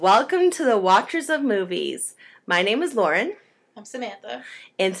Welcome to the Watchers of Movies. My name is Lauren. I'm Samantha.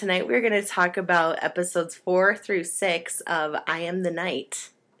 And tonight we're going to talk about episodes 4 through 6 of I Am the Night,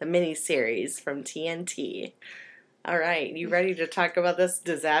 the miniseries from TNT. All right, you ready to talk about this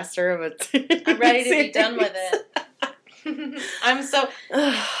disaster of a I'm ready to be done with it.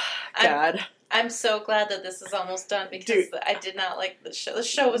 I'm so glad that this is almost done because I did not like the show. The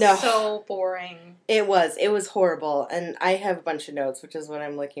show was so boring. It was horrible, and I have a bunch of notes, which is what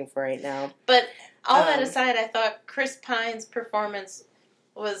I'm looking for right now. But all that aside, I thought Chris Pine's performance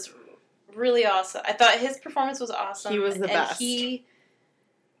was really awesome. I thought his performance was awesome. He was the best. It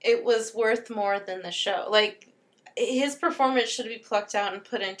was worth more than the show. Like, his performance should be plucked out and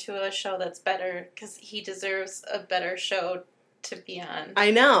put into a show that's better because he deserves a better show to be on.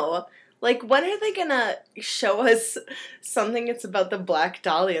 I know. Like, when are they gonna show us something that's about the Black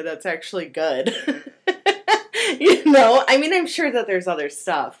Dahlia that's actually good? You know? I mean, I'm sure that there's other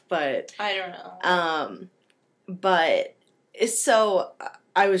stuff, but... I don't know. But, so,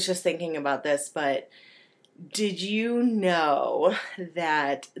 I was just thinking about this, but did you know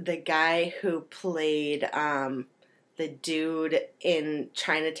that the guy who played, the dude in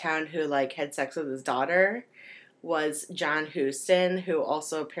Chinatown who, like, had sex with his daughter was John Huston, who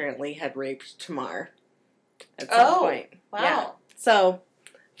also apparently had raped Tamar at some point. Wow. Yeah. So,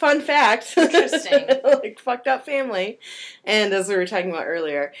 fun fact. Interesting. Like, fucked up family. And as we were talking about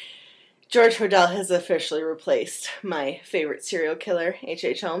earlier, George Hodel has officially replaced my favorite serial killer,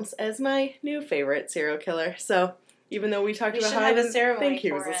 H.H. Holmes, as my new favorite serial killer. So, even though we talked about how I didn't think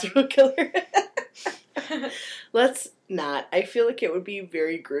he was a serial killer. Let's not. I feel like it would be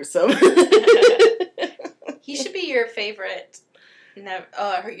very gruesome. He should be your favorite.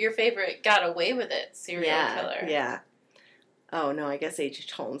 Your favorite got away with it serial killer. Yeah. Oh no, I guess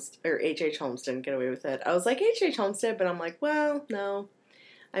H.H. Holmes didn't get away with it. I was like, H.H. Holmes did, but I'm like, well, no.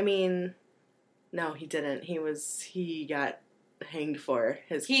 I mean, no, he didn't. He got hanged for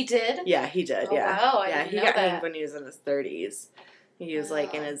his. He did? Yeah, he did. Oh, yeah. Wow, he got hanged when he was in his 30s. He was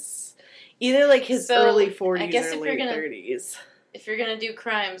like in his either like his early 40s or late 30s. If you're going to do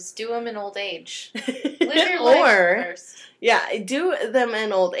crimes, do them in old age. Live your life first. Yeah, do them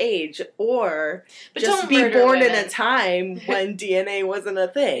in old age, or but just be born in a time when DNA wasn't a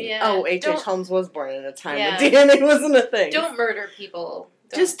thing. Yeah, oh, H.H. Holmes was born in a time when DNA wasn't a thing. Don't murder people.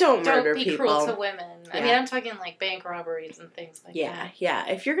 Don't murder people. Don't be cruel to women. Yeah. I mean, I'm talking like bank robberies and things like that. Yeah.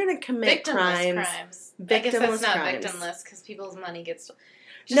 If you're going to commit crimes. Victimless I guess that's not crimes. Victimless because people's money gets...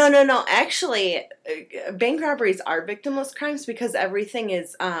 No. Actually, bank robberies are victimless crimes because everything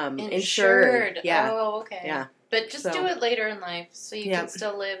is insured. Yeah. Oh, okay. Yeah. But just do it later in life so you can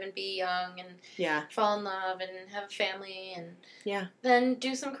still live and be young and fall in love and have a family and then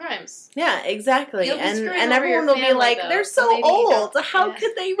do some crimes. Yeah, exactly. And everyone will be like, they're so maybe old. How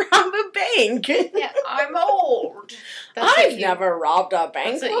could they rob a bank? Yeah, I'm old. I've never robbed a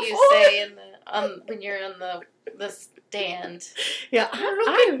bank That's what before. you say in the when you're in the stand. Yeah,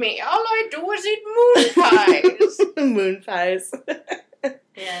 look at me. All I do is eat moon pies. Moon pies.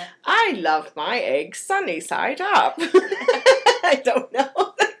 Yeah. I love my eggs sunny side up. I don't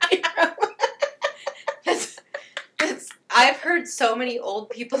know. I've heard so many old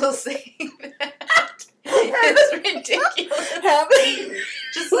people saying that. It's ridiculous.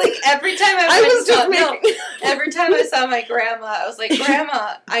 Just like every time every time I saw my grandma, I was like,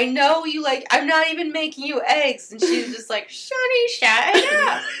 Grandma, I know you like, I'm not even making you eggs. And she was just like, Shunny, shut it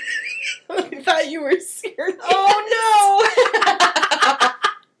up. I thought you were serious. Oh,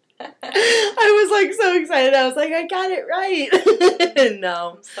 no. I was like so excited. I was like, I got it right.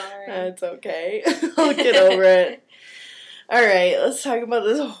 No. I'm sorry. That's okay. I'll get over it. All right, let's talk about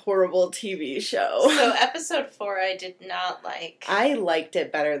this horrible TV show. So, episode 4 I did not like. I liked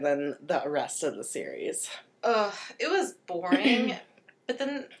it better than the rest of the series. Ugh, it was boring. But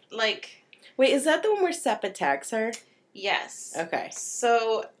then, like... Wait, is that the one where Sepp attacks her? Yes. Okay.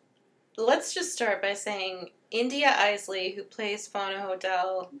 So, let's just start by saying India Isley, who plays Fauna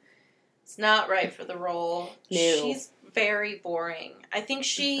Hodel, is not right for the role. No. She's very boring. I think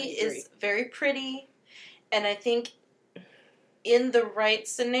she is very pretty, and I think in the right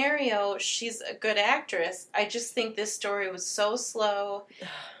scenario, she's a good actress. I just think this story was so slow,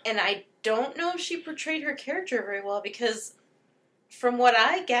 and I don't know if she portrayed her character very well, because from what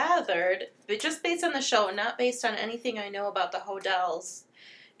I gathered, but just based on the show, and not based on anything I know about the Hodels,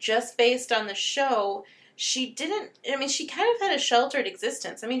 just based on the show, she kind of had a sheltered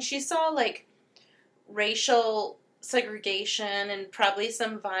existence. I mean, she saw, like, racial segregation and probably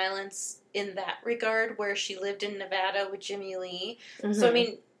some violence in that regard, where she lived in Nevada with Jimmy Lee. Mm-hmm. So, I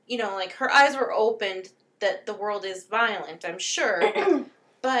mean, like, her eyes were opened that the world is violent, I'm sure.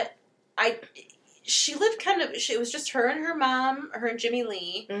 But she lived it was just her and her mom, her and Jimmy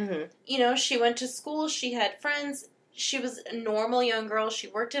Lee. Mm-hmm. You know, she went to school, she had friends. She was a normal young girl. She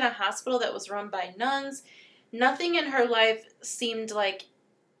worked in a hospital that was run by nuns. Nothing in her life seemed like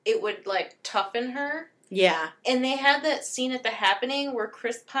it would, like, toughen her. Yeah. And they had that scene at The Happening where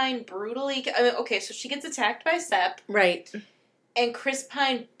Chris Pine brutally... okay, so she gets attacked by Sepp. Right. And Chris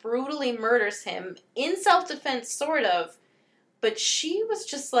Pine brutally murders him. In self-defense, sort of. But she was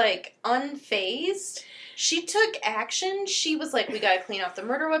just, like, unfazed. She took action. She was like, we gotta clean off the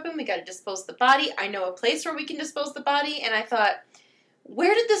murder weapon. We gotta dispose the body. I know a place where we can dispose the body. And I thought,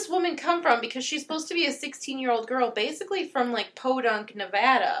 where did this woman come from? Because she's supposed to be a 16-year-old girl, basically from, like, Podunk,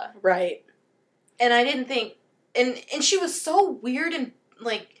 Nevada. Right. And I didn't think... And she was so weird and,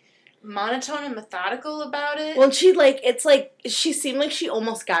 like, monotone and methodical about it. Well, she, like, it's like, she seemed like she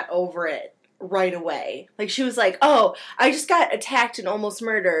almost got over it right away. Like, she was like, oh, I just got attacked and almost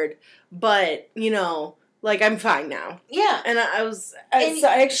murdered, but, you know... Like, I'm fine now. Yeah. And I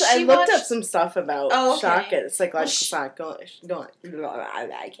looked up some stuff about shock and psychological shock. Go on.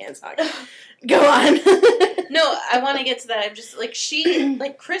 I can't talk. Go on. No, I want to get to that. I'm just, like,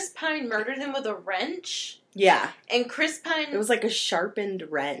 Chris Pine murdered him with a wrench. Yeah. And Chris Pine... It was like a sharpened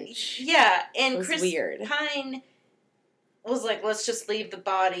wrench. Yeah, and it was Chris weird. Pine was like, let's just leave the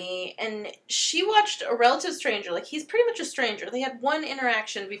body. And she watched a relative stranger. Like, he's pretty much a stranger. They had one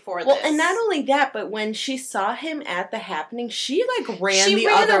interaction before this. Well, and not only that, but when she saw him at The Happening, she, like, ran the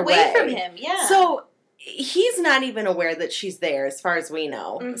ran other way. She ran away from him, yeah. So... He's not even aware that she's there, as far as we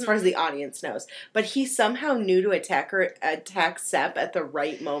know, as far as the audience knows. But he somehow knew to attack Sepp at the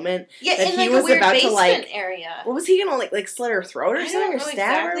right moment. Yeah, that in, he like, was a weird about basement to, like, area. What was he gonna, like slit her throat or something, or stab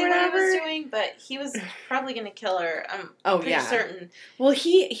exactly her or whatever? What he was doing, but he was probably gonna kill her. I'm pretty certain. Well,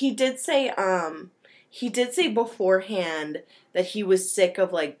 he did say beforehand that he was sick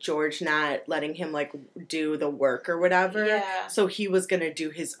of, like, George not letting him, like, do the work or whatever. Yeah. So he was going to do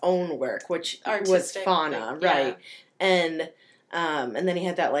his own work, which was fauna, yeah. right? And then he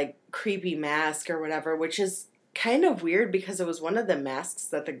had that, like, creepy mask or whatever, which is kind of weird because it was one of the masks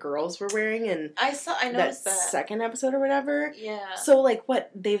that the girls were wearing in I noticed that second episode or whatever. Yeah. So, like,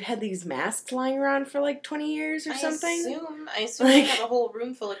 what, they've had these masks lying around for, like, 20 years or something? I assume they have a whole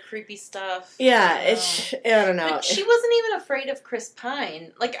room full of creepy stuff. Yeah, I don't know. But she wasn't even afraid of Chris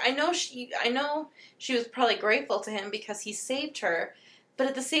Pine. Like, I know she was probably grateful to him because he saved her. But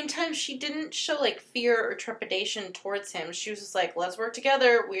at the same time, she didn't show, like, fear or trepidation towards him. She was just like, let's work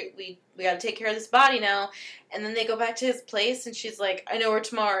together. We got to take care of this body now. And then they go back to his place, and she's like, I know where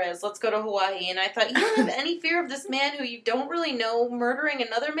Tamar is. Let's go to Hawaii. And I thought, you don't have any fear of this man who you don't really know murdering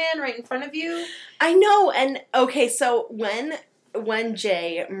another man right in front of you? I know. And, okay, so when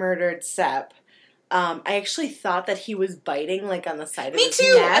Jay murdered Sepp, I actually thought that he was biting, like, on the side of his neck.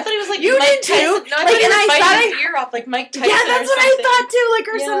 Me too! I thought he was like you Mike did Tyson. too? No, I thought he was biting his ear off like Mike Tyson. Yeah, that's what I thought too, like,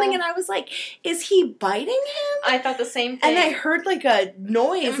 or Yeah. something, and I was like, is he biting him? I thought the same thing. And I heard, like, a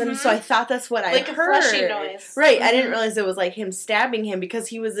noise, and so I thought that's what I heard. Like a fleshy noise. Right, I didn't realize it was, like, him stabbing him because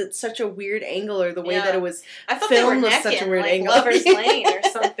he was at such a weird angle, or the way that it was I thought filmed they were was necking, such a weird like angle. Lover's Lane or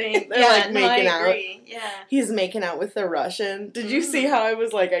something. They're, like, making I out. agree. Yeah. He's making out with the Russian. Did you see how I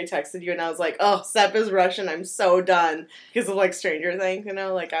was like, I texted you and I was like, oh, Sepp is Russian, I'm so done. Because of, like, Stranger Things, you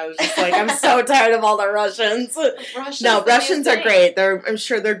know? Like, I was just like, I'm so tired of all the Russians. Russians are great. I'm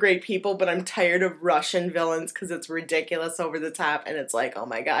sure they're great people, but I'm tired of Russian villains because it's ridiculous, over the top, and it's like, oh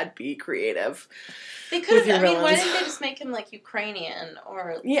my god, be creative. They could have, why didn't they just make him, like, Ukrainian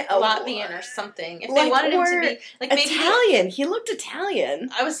or Latvian or something? If they wanted him to be, like, maybe Italian. He looked Italian.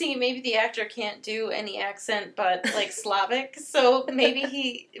 I was thinking maybe the actor can't do any accent but, like, Slavic, so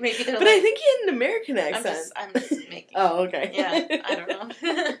maybe they're But I think he had an American accent. I'm just making... Oh, okay. Yeah, I don't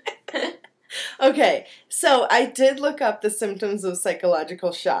know. Okay, so I did look up the symptoms of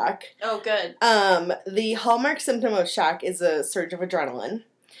psychological shock. Oh, good. The hallmark symptom of shock is a surge of adrenaline.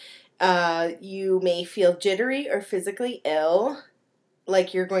 You may feel jittery or physically ill,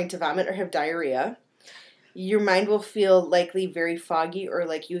 like you're going to vomit or have diarrhea. Your mind will feel likely very foggy or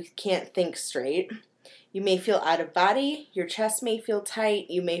like you can't think straight. You may feel out of body. Your chest may feel tight.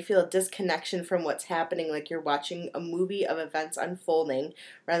 You may feel a disconnection from what's happening, like you're watching a movie of events unfolding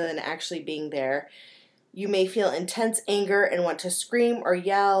rather than actually being there. You may feel intense anger and want to scream or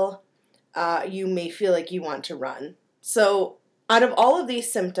yell. You may feel like you want to run. So, out of all of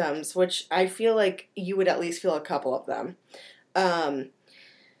these symptoms, which I feel like you would at least feel a couple of them,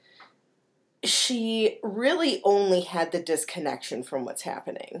 she really only had the disconnection from what's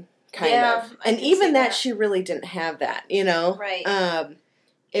happening, kind of. And even that, she really didn't have that, you know? Right.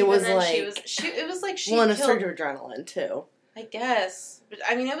 It was like... it was like she well, and a killed... surge of adrenaline, too. I guess. But,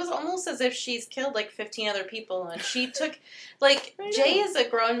 I mean, it was almost as if she's killed, like, 15 other people, and she took, like, Jay is a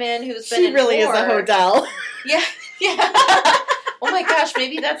grown man who's been in war. She really is a Hodel. Yeah, yeah. Oh my gosh,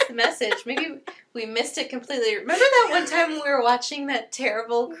 maybe that's the message. Maybe we missed it completely. Remember that one time we were watching that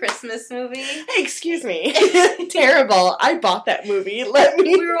terrible Christmas movie? Excuse me. Terrible. I bought that movie. We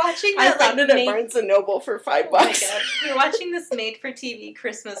were watching that, I found it at Barnes & Noble for $5. Oh my God. We were watching this made-for-TV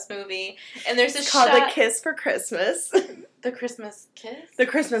Christmas movie, and there's a called shot... The Kiss for Christmas. The Christmas Kiss? The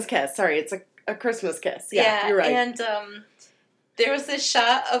Christmas Kiss. Sorry, it's a Christmas kiss. Yeah, you're right. And there was this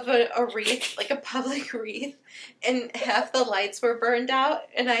shot of a wreath, like a public wreath, and half the lights were burned out,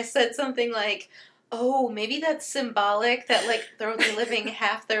 and I said something like, oh, maybe that's symbolic that, like, they're only living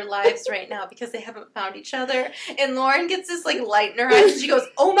half their lives right now because they haven't found each other. And Lauren gets this, like, light in her eyes, and she goes,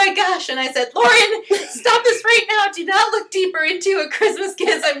 oh my gosh. And I said, Lauren, stop this right now. Do not look deeper into A Christmas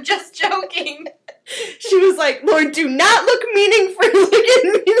Kiss. I'm just joking. She was like, Lauren, do not look for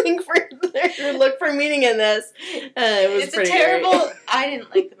meaning in this. It's a terrible... Great. I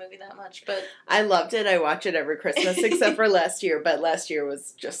didn't like the movie that much, but... I loved it. I watch it every Christmas, except for last year, but last year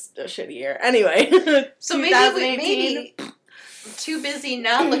was just a shitty year. Anyway. So maybe I'm too busy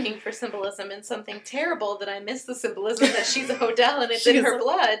not looking for symbolism in something terrible that I miss the symbolism that she's a Hodel and it's in her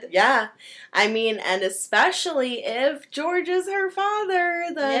blood. Yeah. I mean, and especially if George is her father,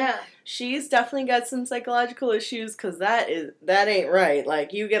 then she's definitely got some psychological issues, because that ain't right.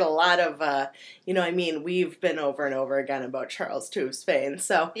 Like, you get a lot of, we've been over and over again about Charles II of Spain,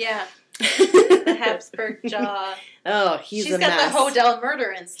 so. Yeah. The Habsburg jaw. Oh, she's a mess. She's got the Hodel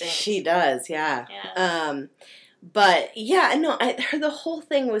murder instinct. She does, yeah. But, yeah, no, the whole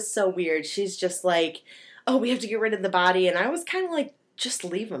thing was so weird. She's just like, oh, we have to get rid of the body. And I was kind of like, just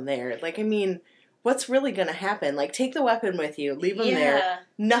leave him there. Like, I mean, what's really going to happen? Like, take the weapon with you. Leave him there.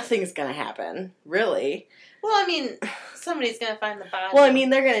 Nothing's going to happen, really. Well, I mean, somebody's going to find the body. Well, I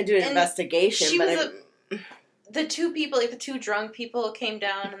mean, they're going to do an investigation. The two people, like the two drunk people came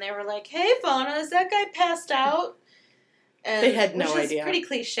down and they were like, hey, Fauna, is that guy passed out? And, they had no idea. Which is pretty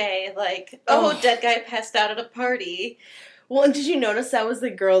cliche, like, dead guy passed out at a party. Well, and did you notice that was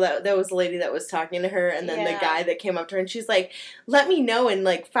the girl, that was the lady that was talking to her, and then the guy that came up to her, and she's like, let me know in,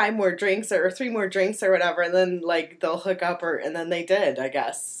 like, 5 more drinks, or 3 more drinks, or whatever, and then, like, they'll hook up, and then they did, I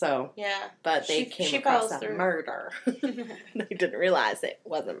guess, so. Yeah. But they came across that murder. They didn't realize it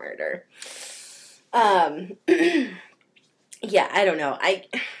was a murder. Yeah, I don't know. I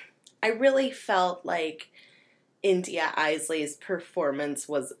really felt like India Isley's performance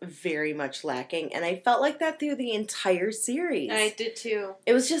was very much lacking, and I felt like that through the entire series. I did too.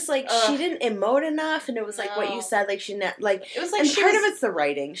 It was just like she didn't emote enough, and it was like what you said, like she it was like, and part of it's the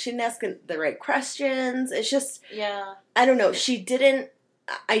writing. She didn't ask the right questions. It's just I don't know.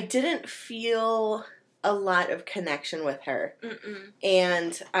 I didn't feel a lot of connection with her,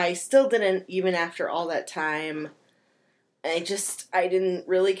 and I still didn't, even after all that time. I didn't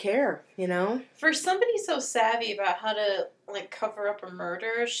really care, you know? For somebody so savvy about how to, like, cover up a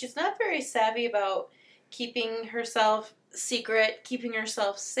murder, she's not very savvy about keeping herself secret, keeping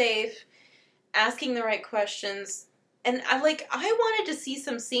herself safe, asking the right questions. And I wanted to see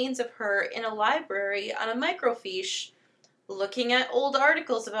some scenes of her in a library on a microfiche, looking at old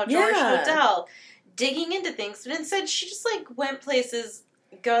articles about George Hodel, digging into things. But instead, she just, like, went places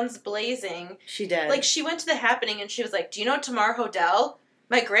guns blazing. She did. Like, she went to the happening and she was like, do you know Tamar Hodel?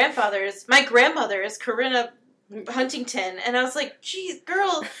 My grandmother is Corinna Huntington. And I was like, geez,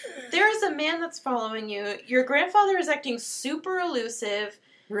 girl, there is a man that's following you. Your grandfather is acting super elusive.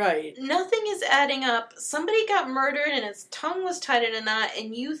 Right. Nothing is adding up. Somebody got murdered and his tongue was tied in a knot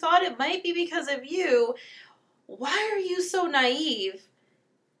and you thought it might be because of you. Why are you so naive?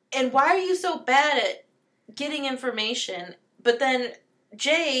 And why are you so bad at getting information? But then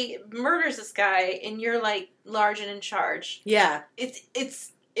Jay murders this guy, and you're, like, large and in charge. Yeah. It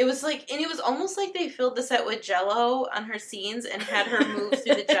was like, and it was almost like they filled the set with Jell-O on her scenes and had her move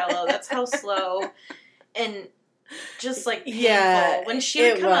through the Jell-O. That's how slow and just, like, painful. Yeah, when she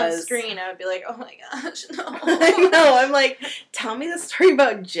would come on screen, I would be like, oh my gosh, no. I know. I'm like, tell me the story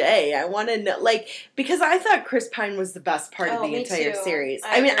about Jay. I want to know, like, because I thought Chris Pine was the best part of the entire series.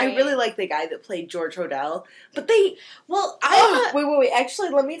 I mean, I really like the guy that played George Hodel, but they... Well, wait.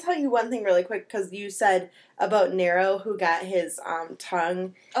 Actually, let me tell you one thing really quick, because you said about Nero, who got his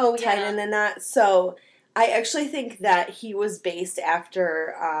tongue tied in a knot. So, I actually think that he was based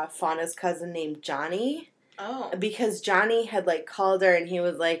after Fauna's cousin named Johnny. Oh. Because Johnny had, like, called her and he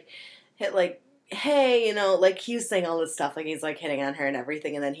was, like, hey, you know, like, he was saying all this stuff, like, he's, like, hitting on her and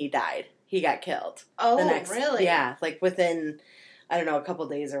everything, and then he died. He got killed. Oh, really? Yeah, like, within, I don't know, a couple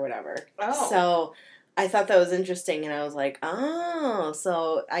days or whatever. Oh. So, I thought that was interesting, and I was like, oh,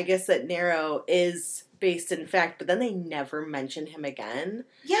 so I guess that Nero is based in fact, but then they never mention him again.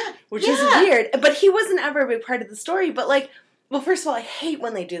 Yeah. Which is weird. But he wasn't ever a big part of the story, but like, well, first of all, I hate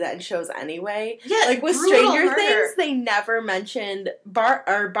when they do that in shows anyway. Yeah, like with Stranger Things, they never mentioned Barb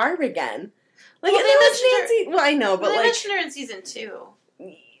again. Like, well, they mentioned Nancy. Well, I know, but they like, mentioned her in season 2.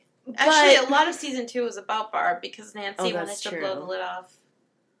 Actually, a lot of season 2 was about Barb because Nancy wanted to blow the lid off.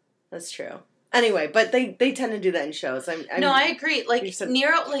 That's true. Anyway, but they tend to do that in shows. No, I agree. Like,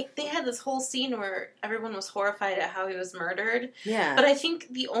 Nero, like, they had this whole scene where everyone was horrified at how he was murdered. Yeah. But I think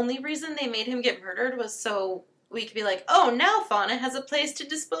the only reason they made him get murdered was so we could be like, oh, now Fauna has a place to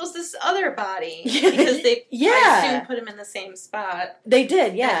dispose this other body. Because they, I assume, put him in the same spot. They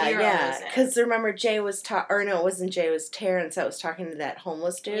did, yeah. Because remember, it wasn't Jay, it was Terrence that was talking to that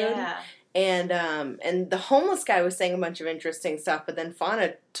homeless dude. Yeah. And the homeless guy was saying a bunch of interesting stuff, but then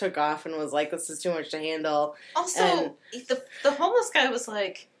Fauna took off and was like, this is too much to handle. Also, the homeless guy was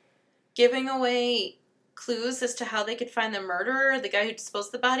like giving away clues as to how they could find the murderer, the guy who disposed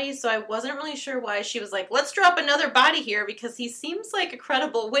of the body, so I wasn't really sure why she was like, let's drop another body here, because he seems like a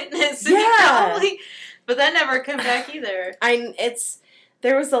credible witness. Yeah. But that never came back either.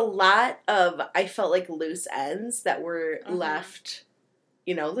 There was a lot of, I felt like, loose ends that were left...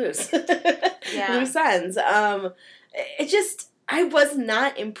 loose. Yeah. Loose ends. I was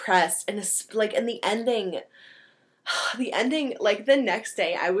not impressed. And, in the ending, like, the next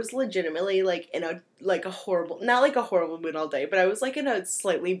day, I was legitimately, like, in a horrible, not like a horrible mood all day, but I was, like, in a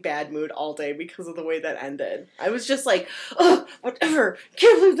slightly bad mood all day because of the way that ended. I was just like, oh, whatever.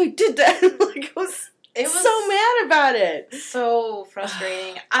 Can't believe they did that. Like, I was so mad about it. So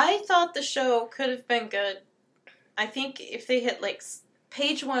frustrating. I thought the show could have been good. I think if they hit, like,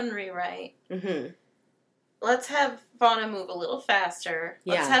 page 1 rewrite. Mm-hmm. Let's have Fauna move a little faster.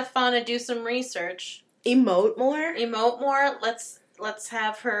 Let's have Fauna do some research. Emote more. Let's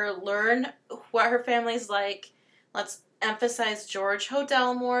have her learn what her family's like. Let's emphasize George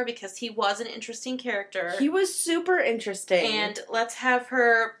Hodel more because he was an interesting character. He was super interesting. And let's have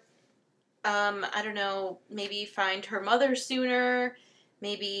her, I don't know, maybe find her mother sooner.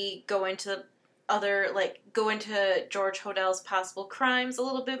 Maybe go into George Hodel's possible crimes a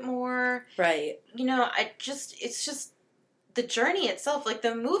little bit more. Right. It's just the journey itself. Like,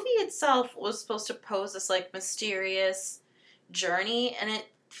 the movie itself was supposed to pose this, like, mysterious journey, and it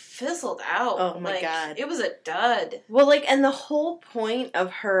fizzled out. Oh, my God. It was a dud. Well, like, and the whole point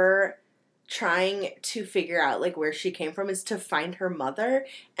of her trying to figure out, like, where she came from is to find her mother,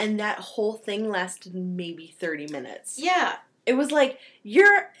 and that whole thing lasted maybe 30 minutes. Yeah. It was like,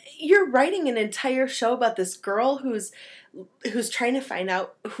 you're writing an entire show about this girl who's trying to find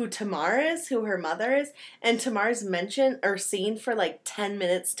out who Tamar is, who her mother is, and Tamar's mentioned or seen for like 10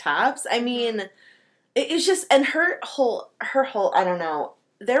 minutes tops. I mean, it's just, and her whole, I don't know,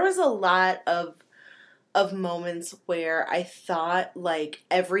 there was a lot of moments where I thought, like,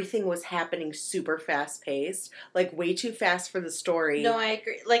 everything was happening super fast-paced, like, way too fast for the story. No, I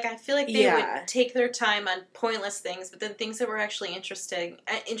agree. Like, I feel like they would take their time on pointless things, but then things that were actually interesting,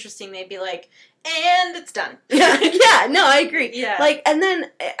 they'd be like, and it's done. Yeah, no, I agree. Yeah. Like, and then,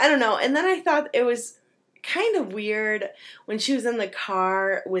 I don't know, and then I thought it was kind of weird when she was in the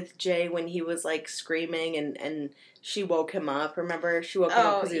car with Jay when he was, like, screaming and she woke him up. Remember? She woke him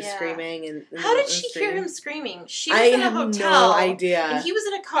up because he was screaming. And how did she hear him screaming? She was in a hotel. No idea. And he was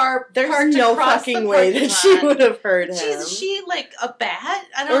in a car. There's no fucking way that she would have heard him. Is she like a bat?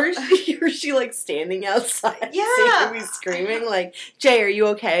 Or is she like standing outside? Yeah. Seeing me screaming like, Jay, are you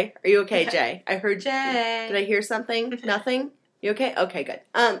okay? Are you okay, Jay? I heard Jay. Did I hear something? Nothing? You okay? Okay, good.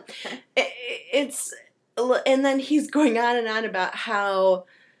 It's and then he's going on and on about how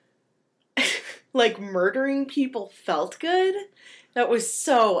like murdering people felt good. That was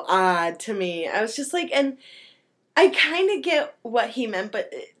so odd to me. I was just like, and I kind of get what he meant,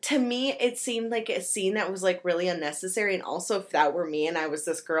 but to me it seemed like a scene that was like really unnecessary. And also, if that were me and I was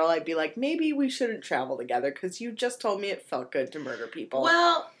this girl, I'd be like, maybe we shouldn't travel together because you just told me it felt good to murder people.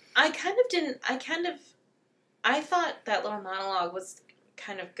 Well, I thought that little monologue was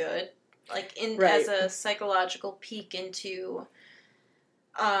kind of good, like as a psychological peek into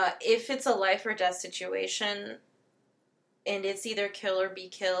if it's a life or death situation and it's either kill or be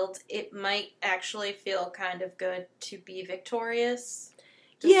killed, it might actually feel kind of good to be victorious.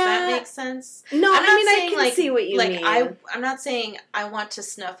 Does that make sense? No, I can see what you mean. I'm not saying I want to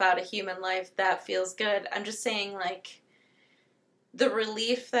snuff out a human life. That feels good. I'm just saying, like, the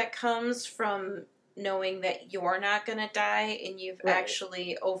relief that comes from knowing that you're not going to die and you've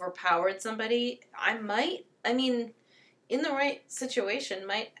actually overpowered somebody, in the right situation,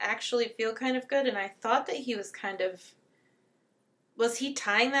 might actually feel kind of good. And I thought that he was kind of... Was he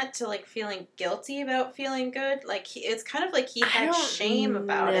tying that to, like, feeling guilty about feeling good? Like, it's kind of like he had shame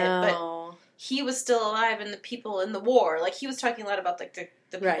about it, but he was still alive and the people in the war. Like, he was talking a lot about, like,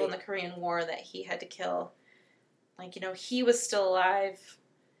 the people in the Korean War that he had to kill. Like, you know, he was still alive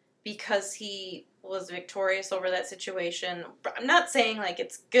because he was victorious over that situation. I'm not saying, like,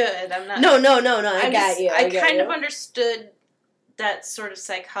 it's good. I'm not... No, I got you. I kind of understood that sort of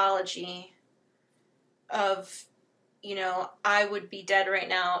psychology of... You know, I would be dead right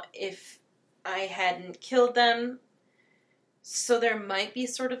now if I hadn't killed them. So there might be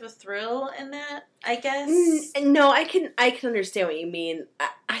sort of a thrill in that, I guess. No, I can understand what you mean.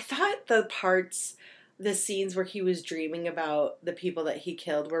 I thought the scenes where he was dreaming about the people that he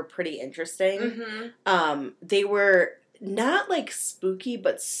killed were pretty interesting. Mm-hmm. They were not, like, spooky,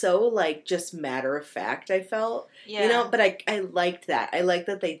 but so, like, just matter of fact, I felt. Yeah. You know, but I liked that. I liked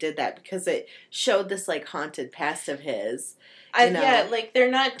that they did that because it showed this, like, haunted past of his. Yeah, like,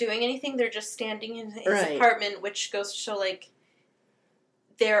 they're not doing anything. They're just standing in his apartment, which goes to show, like,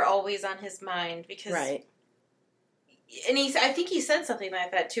 they're always on his mind because... Right. And I think he said something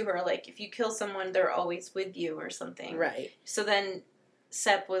like that to her, like, if you kill someone, they're always with you or something. Right. So then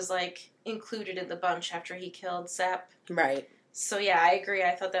Sepp was, like, included in the bunch after he killed Sepp. Right. So, yeah, I agree.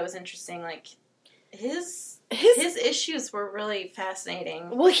 I thought that was interesting. Like, his issues were really fascinating.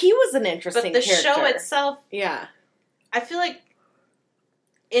 Well, he was an interesting character. But the show itself... Yeah. I feel like,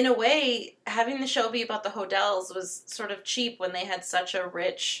 in a way, having the show be about the Hodells was sort of cheap when they had such a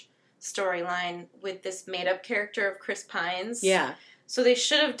rich storyline with this made-up character of Chris Pines. Yeah. So they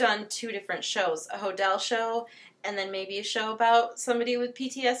should have done 2 different shows. A Hodel show, and then maybe a show about somebody with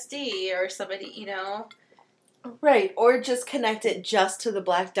PTSD, or somebody, you know... Right, or just connect it just to the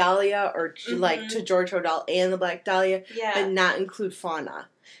Black Dahlia, or like to George Hodel and the Black Dahlia, but not include Fauna.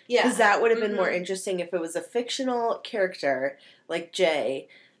 Yeah. Because that would have been more interesting if it was a fictional character, like Jay,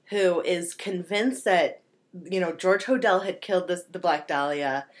 who is convinced that, you know, George Hodel had killed the Black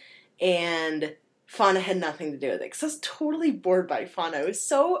Dahlia, and Fauna had nothing to do with it. Because I was totally bored by Fauna. I was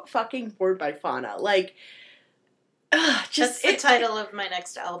so fucking bored by Fauna. Like... That's the title of my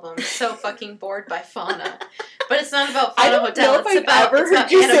next album. So fucking bored by Fauna, but it's not about Fauna Hodel. I've ever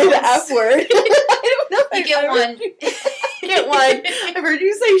heard you say the F word. I don't know. You get one. Get one. I've heard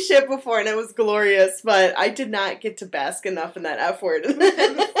you say shit before, and it was glorious, but I did not get to bask enough in that F word.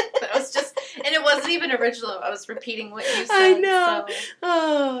 That was just, and it wasn't even original. I was repeating what you said. I know. So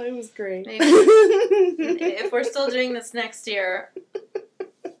oh, it was great. Maybe if we're still doing this next year,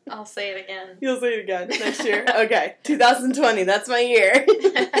 I'll say it again. You'll say it again next year? Okay. 2020, that's my year.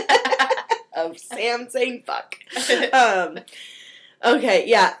 Of Sam saying fuck. Okay,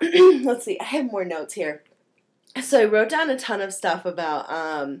 yeah. Let's see. I have more notes here. So I wrote down a ton of stuff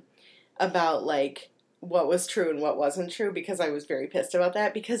about like what was true and what wasn't true because I was very pissed about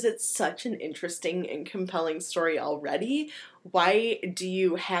that because it's such an interesting and compelling story already. Why do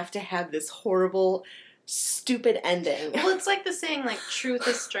you have to have this horrible, stupid ending? Well, it's like the saying, like, truth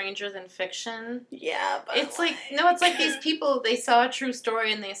is stranger than fiction. Yeah, but... It's like, no, it's like these people, they saw a true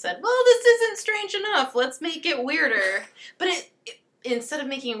story and they said, well, this isn't strange enough, let's make it weirder. But instead of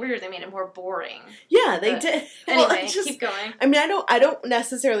making it weirder, they made it more boring. Yeah, they did. Anyway, keep going. I mean, I don't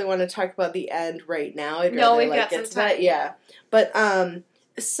necessarily want to talk about the end right now. I'd no, rather, we've like, got some time. Yeah. But,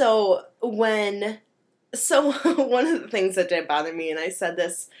 so one of the things that did bother me, and I said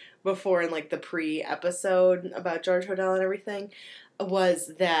this before in, like, the pre-episode about George Hodel and everything,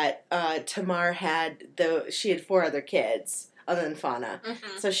 was that Tamar she had 4 other kids other than Fauna.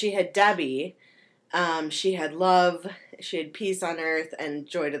 Mm-hmm. So she had Debbie, she had Love, she had Peace on Earth, and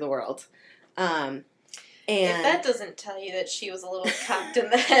Joy to the World. And if that doesn't tell you that she was a little cocked in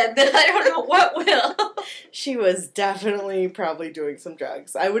the head, then I don't know what will. She was definitely probably doing some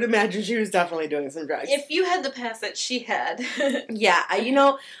drugs. I would imagine she was definitely doing some drugs. If you had the past that she had. Yeah,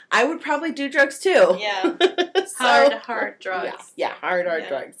 I would probably do drugs too. Yeah. Hard drugs. Yeah, hard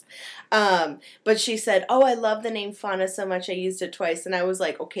drugs. But she said, oh, I love the name Fauna so much I used it twice. And I was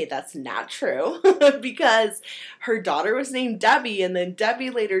like, okay, that's not true. Because her daughter was named Debbie, and then Debbie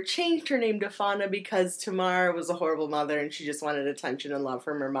later changed her name to Fauna because Tamar was a horrible mother and she just wanted attention and love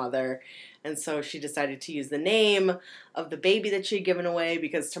from her mother. And so she decided to use the name of the baby that she had given away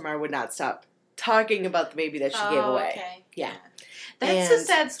because Tamar would not stop talking about the baby that she gave away. Okay. Yeah. That's a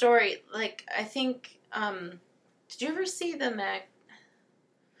sad story. Like, I think, did you ever see the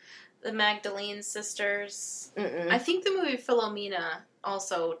Magdalene sisters? Mm-mm. I think the movie Philomena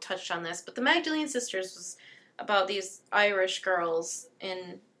also touched on this, but the Magdalene sisters was about these Irish girls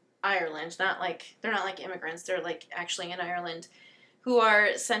in Ireland, they're not like immigrants, they're like actually in Ireland, who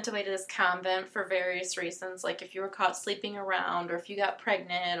are sent away to this convent for various reasons, like if you were caught sleeping around, or if you got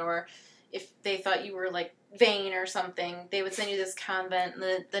pregnant, or if they thought you were like vain or something, they would send you to this convent,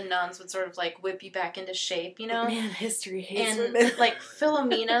 and the nuns would sort of like whip you back into shape, you know? Man, history hates and women. like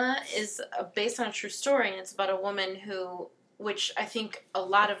Philomena is based on a true story, and it's about a woman who, which I think a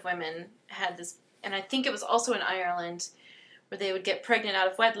lot of women had this, and I think it was also in Ireland, where they would get pregnant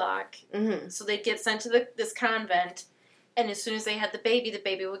out of wedlock. Mm-hmm. So they'd get sent to this convent, and as soon as they had the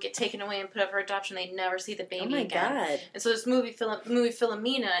baby would get taken away and put up for adoption. They'd never see the baby again. God. And so this movie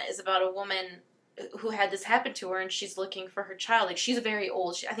Philomena is about a woman who had this happen to her, and she's looking for her child. Like, she's very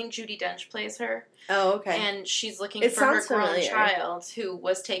old. I think Judi Dench plays her. Oh, okay. And she's looking for her grown child who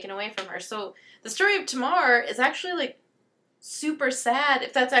was taken away from her. So the story of Tamar is actually, like, super sad,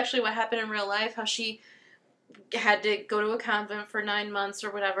 if that's actually what happened in real life, how she had to go to a convent for 9 months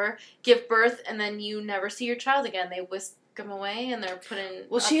or whatever, give birth, and then you never see your child again. They whisk them away, and they're put in.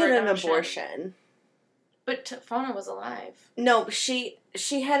 Well, she had an abortion. But Fauna was alive. No, she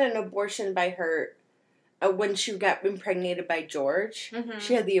had an abortion by her when she got impregnated by George. Mm-hmm.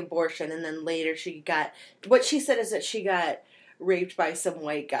 She had the abortion, and then later she got. What she said is that she got raped by some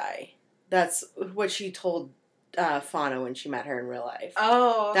white guy. That's what she told Fauna when she met her in real life.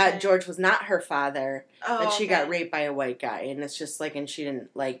 Oh, okay. That George was not her father. Oh, that she okay. got raped by a white guy, and it's just like, and she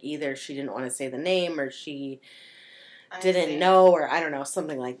didn't like either. She didn't want to say the name, or she didn't know, or I don't know,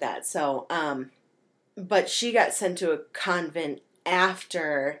 something like that. So, but she got sent to a convent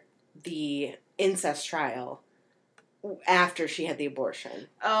after the incest trial, after she had the abortion.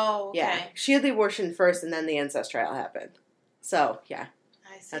 Oh, okay. Yeah. She had the abortion first, and then the incest trial happened. So, yeah.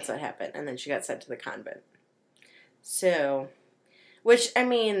 I see. That's what happened. And then she got sent to the convent. So, which, I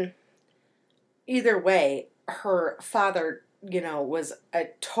mean, either way, her father, was a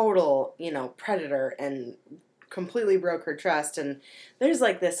total, predator and completely broke her trust. And there's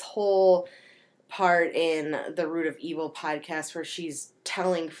like this whole part in the Root of Evil podcast where she's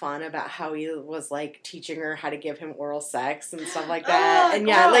telling Fauna about how he was like teaching her how to give him oral sex and stuff like that. And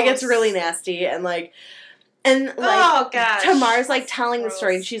yeah, like it's really nasty and like oh gosh, Tamar's like telling the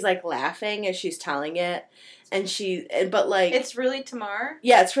story and she's like laughing as she's telling it. And but like it's really Tamar?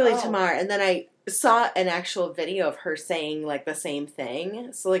 Yeah, it's really Tamar. And then I saw an actual video of her saying like the same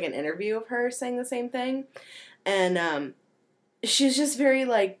thing. So like an interview of her saying the same thing. And she was just very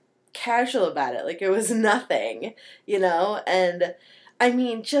like casual about it. Like it was nothing, And I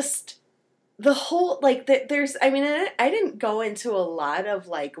mean, just the whole like there's. I mean, I didn't go into a lot of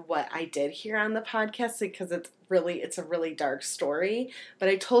like what I did here on the podcast because it's a really dark story. But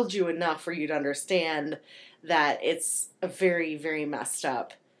I told you enough for you to understand that it's a very, very messed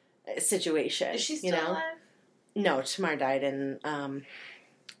up situation. Is she still alive? No, Tamar died in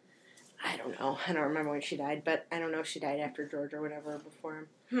I don't know. I don't remember when she died, but I don't know if she died after George or whatever, before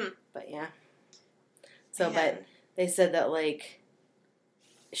him. But yeah. So, but they said that, like,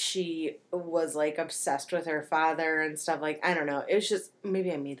 she was, like, obsessed with her father and stuff. Like, I don't know. It was just,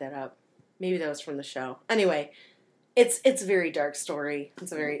 maybe I made that up. Maybe that was from the show. Anyway, it's a very dark story.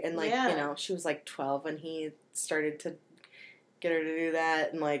 It's a very, and, like, she was, like, 12 when he started to get her to do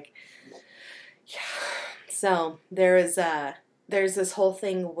that. And, like, yeah. So, there's this whole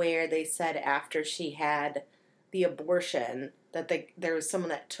thing where they said after she had the abortion that there was someone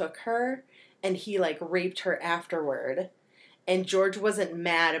that took her and he like raped her afterward. And George wasn't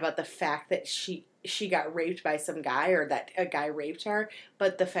mad about the fact that she got raped by some guy or that a guy raped her,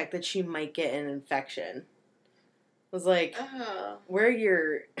 but the fact that she might get an infection. It was like, where are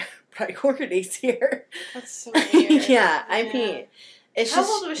your priorities here? That's so weird. Yeah, I mean, it's How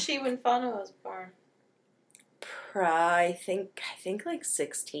old was she when Fauna was born? I think like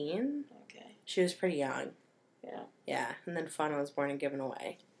 16. Okay. She was pretty young. Yeah. Yeah, and then Fauna was born and given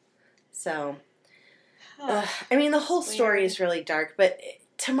away. So, I mean, the whole story is really dark, but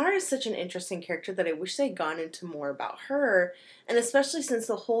Tamar is such an interesting character that I wish they'd gone into more about her, and especially since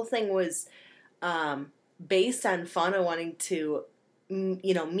the whole thing was based on Fauna wanting to,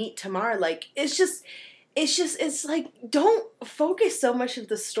 meet Tamar. Like, it's like, don't focus so much of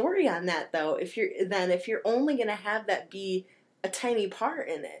the story on that, though, if you're only going to have that be a tiny part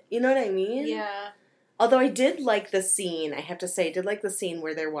in it. You know what I mean? Yeah. Although I did like the scene, I have to say, I did like the scene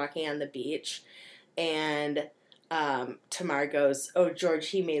where they're walking on the beach, and Tamar goes, "Oh, George,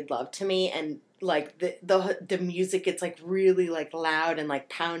 he made love to me," and like the music gets like really like loud and like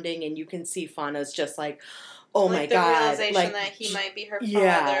pounding, and you can see Fauna's just like, oh like my the God. Realization like, that he might be her father.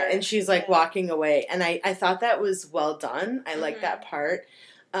 Yeah, and she's like walking away. And I thought that was well done. I like that part.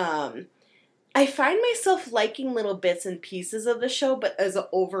 I find myself liking little bits and pieces of the show, but as an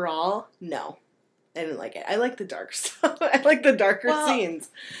overall, no. I didn't like it. I like the dark stuff. I like the darker scenes.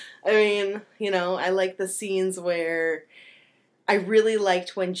 I mean, I like the scenes where I really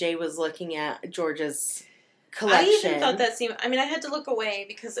liked when Jay was looking at George's collection. I even thought that scene, I mean, I had to look away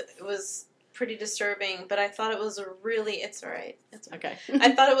because it was pretty disturbing, but I thought it was it's alright. It's okay.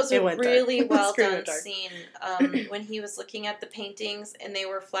 I thought it was a really well done scene when he was looking at the paintings and they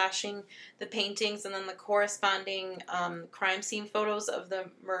were flashing the paintings and then the corresponding crime scene photos of the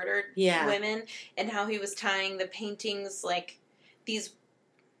murdered women, and how he was tying the paintings, like these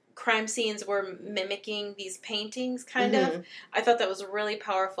crime scenes were mimicking these paintings, kind of. I thought that was really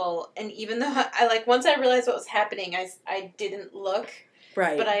powerful, and even though once I realized what was happening, I didn't look.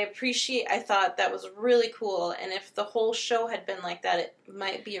 Right. But I thought that was really cool, and if the whole show had been like that, it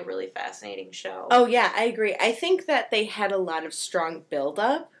might be a really fascinating show. Oh, yeah, I agree. I think that they had a lot of strong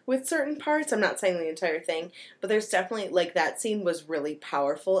build-up with certain parts. I'm not saying the entire thing, but there's definitely, that scene was really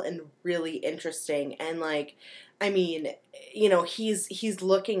powerful and really interesting, and, I mean, he's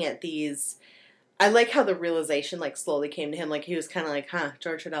looking at these. I like how the realization, slowly came to him. He was kind of like, huh,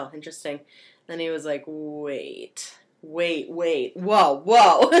 George Hodel, interesting. And he was like, wait,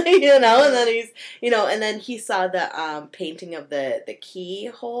 whoa, and then he's, and then he saw the painting of the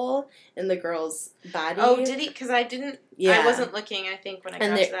keyhole in the girl's body. Oh, did he? Because I wasn't looking, I think, when I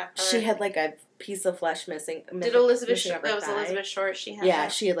got to that part. She had, a piece of flesh missing. Did Elizabeth Short? That was Elizabeth Short. She had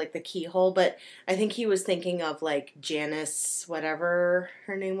that. She had, the keyhole, but I think he was thinking of, Janice, whatever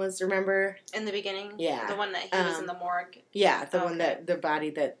her name was, remember? In the beginning? Yeah. The one that he was in the morgue? Yeah, the one that, the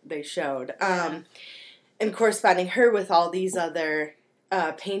body that they showed. And corresponding her with all these other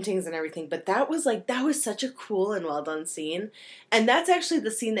paintings and everything. But that was such a cool and well done scene. And that's actually the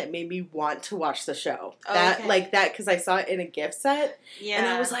scene that made me want to watch the show. Because I saw it in a gift set. Yeah. And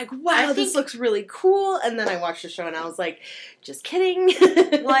I was like, wow, this looks really cool. And then I watched the show and I was like, just kidding.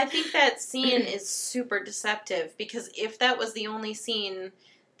 Well, I think that scene is super deceptive, because if that was the only scene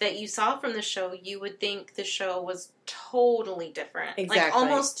that you saw from the show, you would think the show was totally different. Exactly.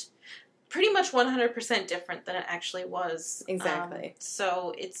 Almost pretty much 100% different than it actually was. Exactly.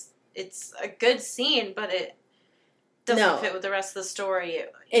 So it's a good scene, but it doesn't fit with the rest of the story.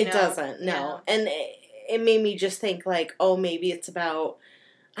 It doesn't, no. Yeah. And it made me just think, maybe it's about,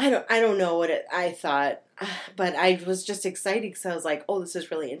 I don't know what I thought, but I was just excited because I was like, oh, this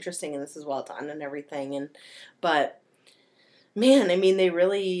is really interesting and this is well done and everything. But man, I mean, they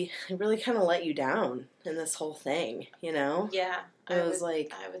really kind of let you down in this whole thing, Yeah. I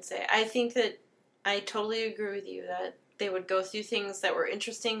would say. I think that I totally agree with you that they would go through things that were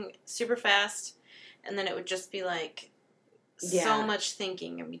interesting super fast, and then it would just be so much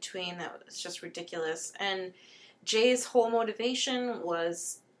thinking in between that was just ridiculous. And Jay's whole motivation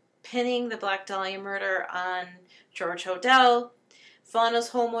was pinning the Black Dahlia murder on George Hodel. Fauna's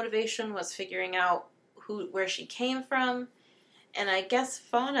whole motivation was figuring out where she came from, and I guess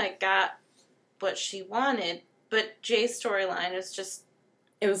Fauna got what she wanted. But Jay's storyline was just...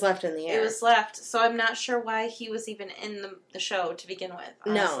 It was left in the air. It was left. So I'm not sure why he was even in the show to begin with,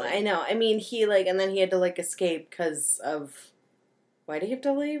 honestly. No, I know. I mean, he, and then he had to, escape because of... Why did he have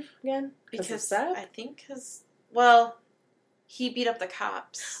to leave again? Because I think well, he beat up the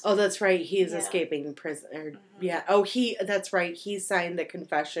cops. Oh, that's right. He's escaping prison. Mm-hmm. Yeah. Oh, that's right. He signed the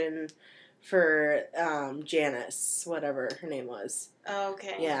confession for Janice, whatever her name was. Oh,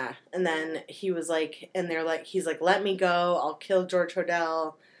 okay. Yeah. And then he was he's like, let me go, I'll kill George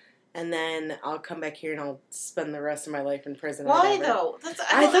Hodel, and then I'll come back here and I'll spend the rest of my life in prison. Why, though?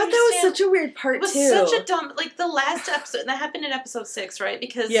 I thought that was such a weird part, too. It was such a dumb... the last episode... That happened in episode 6, right?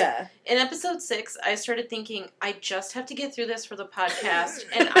 Because in episode 6, I started thinking, I just have to get through this for the podcast.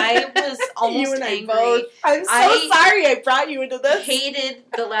 And I was almost you and angry. I both. I'm so sorry I brought you into this. I hated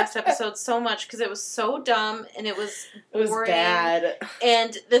the last episode so much because it was so dumb and it was boring. It was bad.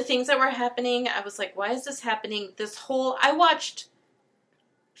 And the things that were happening, I was like, why is this happening? I watched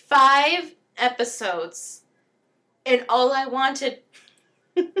 5 episodes, and all I wanted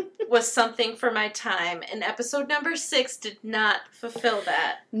was something for my time, and episode number 6 did not fulfill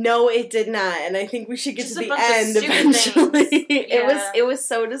that. No, it did not, and I think we should get to the end eventually. It was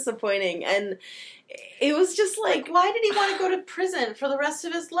so disappointing, and it was just why did he want to go to prison for the rest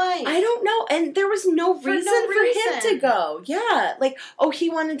of his life? I don't know, and there was no reason for him to go. Yeah, he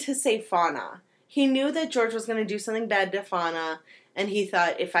wanted to save Fauna. He knew that George was going to do something bad to Fauna, and he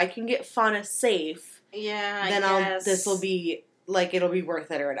thought, if I can get Fauna safe, then this will be, it'll be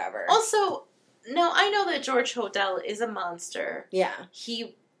worth it or whatever. Also, no, I know that George Hodel is a monster. Yeah.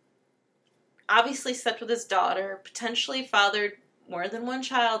 He obviously slept with his daughter, potentially fathered more than one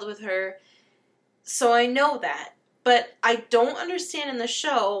child with her, So I know that. But I don't understand in the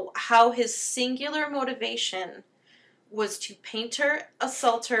show how his singular motivation was to paint her,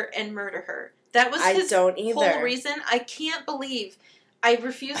 assault her, and murder her. That was his whole reason. I can't believe, I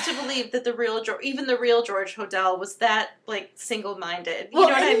refuse to believe that even the real George Hodel was that, like, single-minded. You know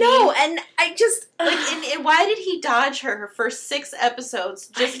what I mean? No, and I just... Like, and why did he dodge her for 6 episodes?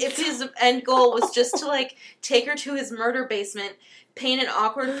 Just if his end goal was just to, like, take her to his murder basement, paint an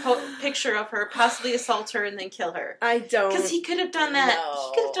awkward picture of her, possibly assault her, and then kill her. I don't... Because he could have done that. No.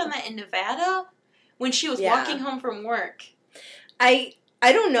 He could have done that in Nevada when she was walking home from work.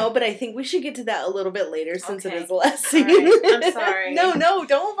 I don't know, but I think we should get to that a little bit later since it is the last scene. Right. I'm sorry. No,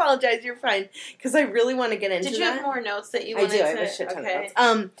 don't apologize. You're fine. Because I really want to get into that. Did you have more notes that you wanted to... I do. I have a shit ton of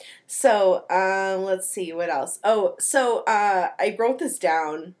notes. So, let's see. What else? Oh, so, I wrote this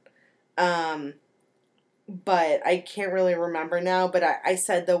down, but I can't really remember now, but I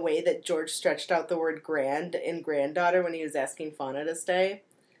said the way that George stretched out the word grand in granddaughter when he was asking Fauna to stay.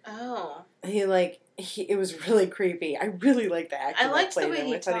 Oh. It was really creepy. I really liked the actor. I liked the way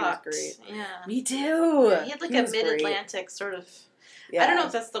he talked. He was great. Yeah. Me too. Yeah, he had like a mid-Atlantic sort of, I don't know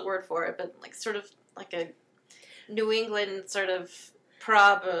if that's the word for it, but like sort of like a New England sort of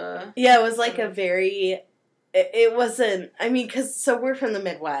prob. Yeah, it was like a very, it wasn't, I mean, so we're from the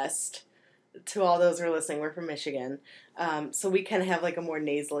Midwest. To all those who are listening, we're from Michigan. So we kind of have like a more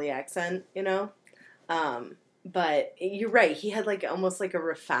nasally accent, you know? But you're right. He had like almost like a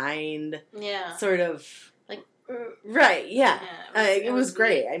refined, sort of like, right? Yeah, it was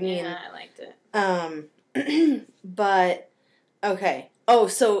great. I mean, I liked it. But okay. Oh,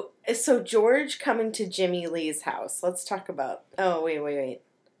 so George coming to Jimmy Lee's house. Let's talk about. Oh, wait.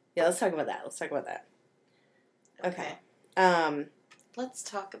 Yeah, let's talk about that. Okay. Let's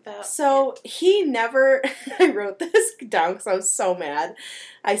talk about he never... I wrote this down because I was so mad.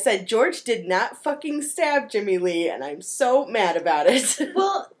 I said, George did not fucking stab Jimmy Lee, and I'm so mad about it.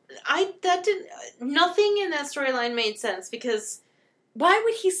 Well, nothing in that storyline made sense because... Why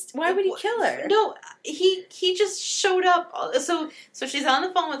would he kill her? No, he just showed up. So she's on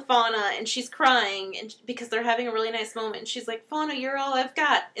the phone with Fauna and she's crying and because they're having a really nice moment. And she's like, Fauna, you're all I've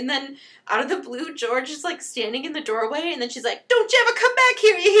got. And then out of the blue, George is like standing in the doorway and then she's like, don't you ever come back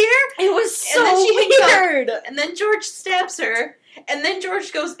here, you hear? It was so weird. And then George stabs her. And then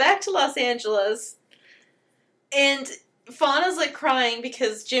George goes back to Los Angeles. And Fauna's like crying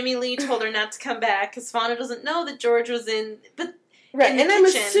because Jimmy Lee told her not to come back because Fauna doesn't know that George was in... Right, and I'm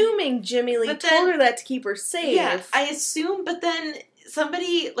assuming Jimmy Lee told her that to keep her safe. Yeah, I assume, but then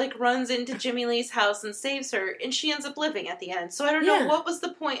somebody, like, runs into Jimmy Lee's house and saves her, and she ends up living at the end. So I don't know, what was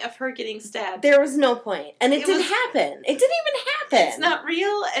the point of her getting stabbed? There was no point, and it didn't happen. It didn't even happen. It's not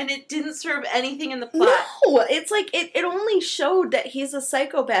real, and it didn't serve anything in the plot. No, it's like, it only showed that he's a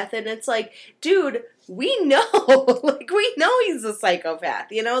psychopath, and it's like, dude, we know. Like, we know he's a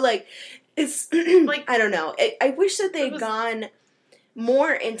psychopath, you know? Like, it's, like, I don't know. I wish that they'd gone...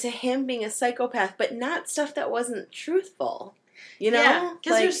 more into him being a psychopath, but not stuff that wasn't truthful. You know? Yeah,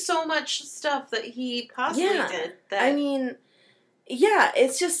 because there's so much stuff that he possibly did. That... I mean, yeah,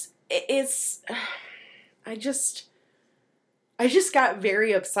 it's just, I just got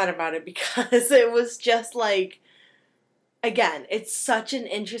very upset about it because it was just like, again, it's such an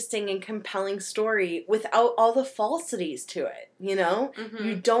interesting and compelling story without all the falsities to it, you know? Mm-hmm.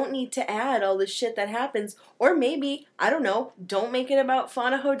 You don't need to add all the shit that happens. Or maybe, I don't know, don't make it about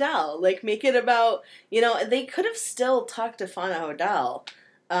Fauna Hodel. Like, make it about, you know, they could have still talked to Fauna Hodel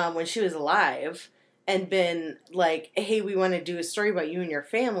when she was alive and been like, hey, we want to do a story about you and your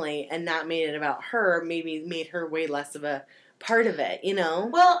family, and not made it about her, maybe made her way less of a part of it, you know?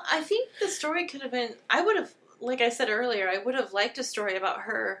 Well, I think the story could have been, like I said earlier, I would have liked a story about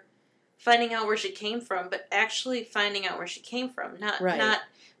her finding out where she came from, but actually finding out where she came from. Not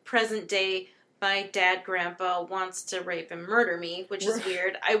present day, my dad, grandpa, wants to rape and murder me, which is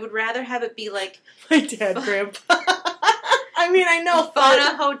weird. I would rather have it be like... my dad, grandpa. I mean, I know.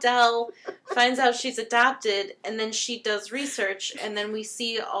 Fauna Hodel finds out she's adopted, and then she does research, and then we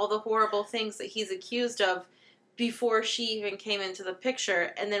see all the horrible things that he's accused of before she even came into the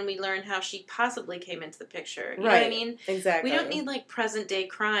picture, and then we learn how she possibly came into the picture. You know what I mean? Exactly. We don't need, like, present-day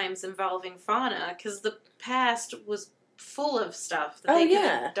crimes involving Fauna, because the past was full of stuff that they could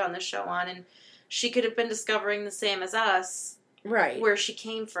have done the show on, and she could have been discovering the same as us. Right. Where she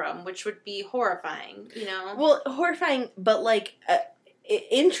came from, which would be horrifying, you know? Well, horrifying, but, like,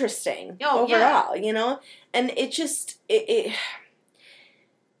 interesting overall, you know? And it just, it's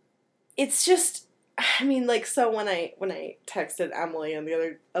just... I mean, like, so when I texted Emily on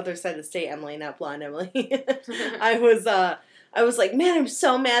the other side of the state, Emily, not blonde Emily, I I was like, man, I'm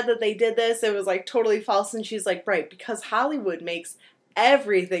so mad that they did this. It was like totally false. And she's like, right, because Hollywood makes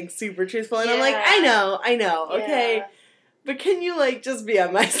everything super truthful. And I'm like, I know, okay. Yeah. But can you, like, just be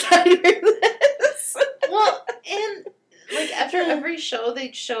on my side for this? Well, and, like, after every episode,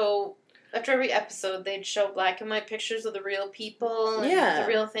 they'd show black and white pictures of the real people and the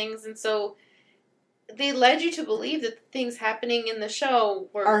real things. And so they led you to believe that the things happening in the show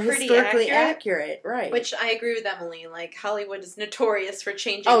are pretty historically accurate, right. Which I agree with Emily. Like, Hollywood is notorious for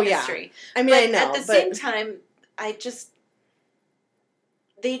changing history. I mean, but I know. At the same time,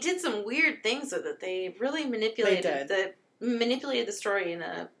 they did some weird things with it. They really manipulated the story in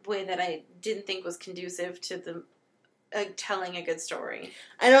a way that I didn't think was conducive to the telling a good story.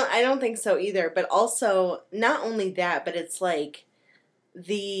 I don't think so either. But also, not only that, but it's like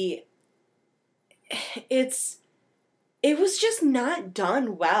it was just not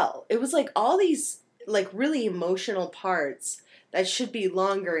done well. It was like all these like really emotional parts that should be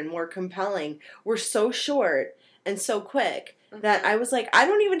longer and more compelling were so short and so quick that I was like, I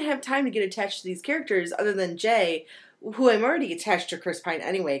don't even have time to get attached to these characters other than Jay, who I'm already attached to Chris Pine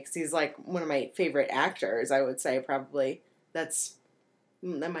anyway, because he's like one of my favorite actors, I would say, probably. That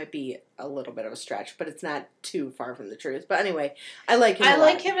might be a little bit of a stretch, but it's not too far from the truth. But anyway, I like him. I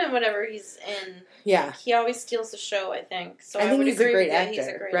like him in whatever he's in. Yeah, he always steals the show, I think. So I think he's a great actor. He's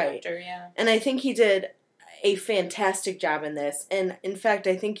a great actor, yeah. And I think he did a fantastic job in this. And in fact,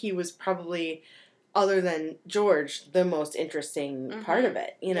 I think he was probably, other than George, the most interesting part of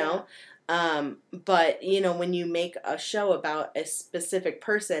it. You know. But, you know, when you make a show about a specific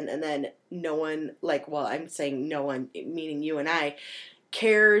person and then no one, like, well, I'm saying no one, meaning you and I,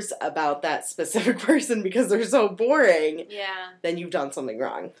 cares about that specific person because they're so boring, then you've done something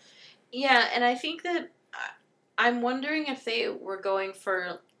wrong. Yeah, and I think that I'm wondering if they were going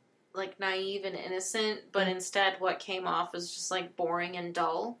for, like, naive and innocent, but instead what came off was just, like, boring and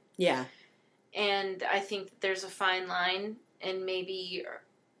dull. Yeah. And I think that there's a fine line, and maybe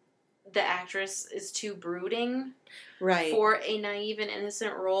the actress is too brooding for a naive and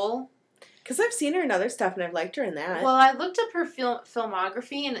innocent role. Because I've seen her in other stuff, and I've liked her in that. Well, I looked up her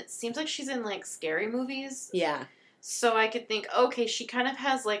filmography, and it seems like she's in, like, scary movies. Yeah. So I could think, okay, she kind of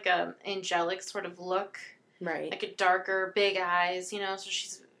has, like, a angelic sort of look. Right. Like a darker, big eyes, you know, so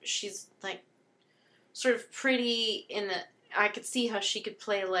she's like, sort of pretty in the... I could see how she could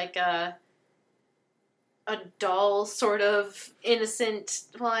play, like, a dull, sort of innocent...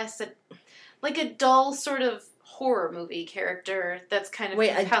 Well, I said... Like a dull, sort of horror movie character that's kind of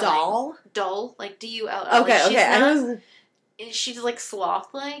compelling. A doll? Dull, like D-U-L-L. Okay, like she's like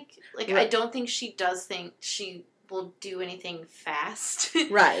sloth-like. Like, right. I don't think she does think she will do anything fast.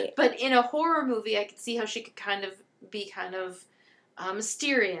 Right. But in a horror movie, I could see how she could kind of be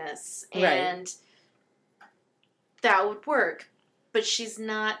mysterious. And that would work. But she's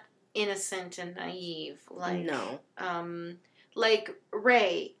not innocent and naive. Like, no. Like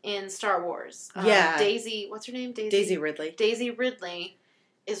Rey in Star Wars. Daisy, what's her name? Daisy Ridley. Daisy Ridley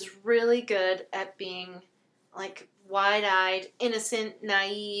is really good at being, like, wide-eyed, innocent,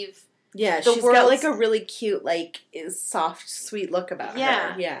 naive. Yeah, she's got, like, a really cute, like, soft, sweet look about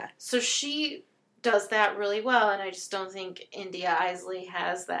her. Yeah. So she does that really well, and I just don't think India Isley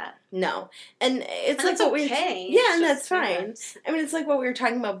has that. No. And it's like that's okay. Yeah, and that's fine. I mean, it's like what we were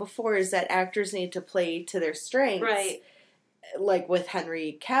talking about before, is that actors need to play to their strengths. Right. Like with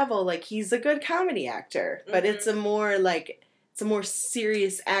Henry Cavill, like, he's a good comedy actor, but it's a more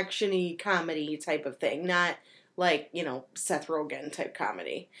serious action-y comedy type of thing, not like, you know, Seth Rogen type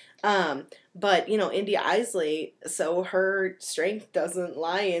comedy. But, you know, India Isley, so her strength doesn't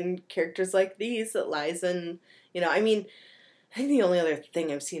lie in characters like these, it lies in, you know, I mean, I think the only other thing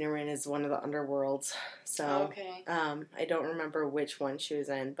I've seen her in is one of the Underworlds. So, I don't remember which one she was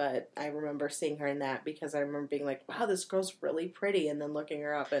in, but I remember seeing her in that because I remember being like, wow, this girl's really pretty, and then looking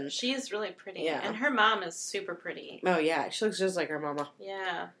her up, and she is really pretty. Yeah. And her mom is super pretty. Oh, yeah. She looks just like her mama.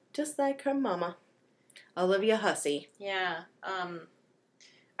 Yeah. Just like her mama. Olivia Hussey. Yeah.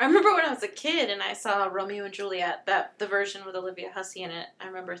 I remember when I was a kid and I saw Romeo and Juliet, the version with Olivia Hussey in it, I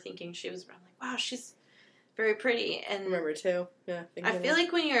remember thinking I'm like, wow, she's very pretty. And I remember too. Yeah. I feel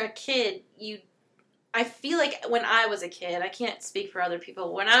like when you're a kid, I feel like when I was a kid, I can't speak for other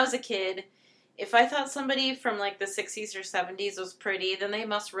people. When I was a kid, if I thought somebody from like the 60s or 70s was pretty, then they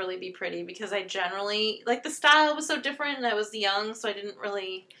must really be pretty, because I generally, like, the style was so different and I was young, so I didn't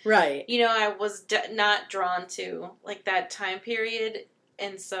really, right. You know, I was not drawn to like that time period,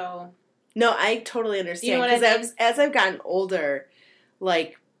 and so. No, I totally understand. You know what I mean? As I've gotten older,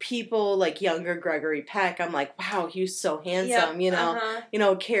 like, people like younger Gregory Peck, I'm like, wow, he was so handsome, Yep. You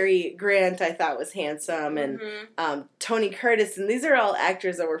know, Cary Grant I thought was handsome, and Tony Curtis, and these are all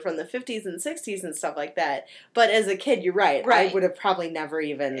actors that were from the 50s and 60s and stuff like that. But as a kid, you're right. I would have probably never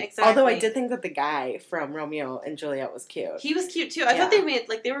even. Exactly. Although I did think that the guy from Romeo and Juliet was cute. He was cute too. I thought they made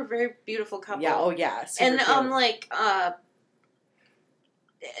they were a very beautiful couple. Yeah. Oh yeah. And cute.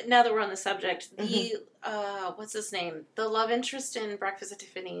 Now that we're on the subject, the what's his name? The love interest in Breakfast at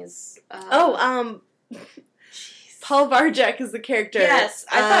Tiffany's. Paul Varjak is the character. Yes,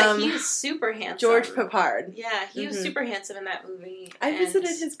 I thought he was super handsome. George Peppard. Yeah, he was super handsome in that movie. I visited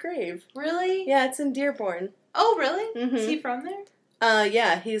his grave. Really? Yeah, it's in Dearborn. Oh, really? Is he from there?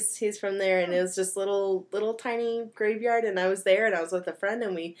 Yeah, he's from there, and it was just little tiny graveyard, and I was there, and I was with a friend,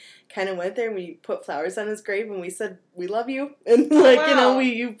 and we kind of went there, and we put flowers on his grave, and we said, we love you, and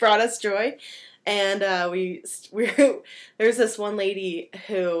you brought us joy, and there's this one lady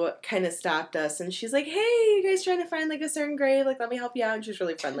who kind of stopped us, and she's like, hey, you guys trying to find like a certain grave, like let me help you out, and she was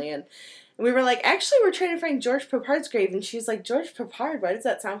really friendly, and we were like, actually, we're trying to find George Peppard's grave. And she's like, George Peppard? Why does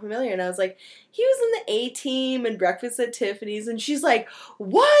that sound familiar? And I was like, he was in the A-Team and Breakfast at Tiffany's. And she's like,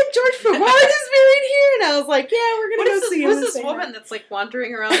 what? George Peppard is buried here? And I was like, yeah, we're going to go see him. Who's this woman that's like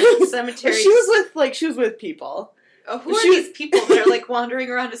wandering around the cemetery? She was with people. Oh, who are these people that are like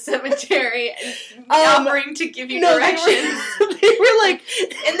wandering around a cemetery and offering to give you directions? They were like,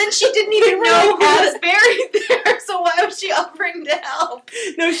 and then she didn't even know who was buried there, so why was she offering to help?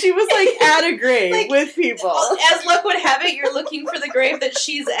 No, she was like at a grave with people. As luck would have it, you're looking for the grave that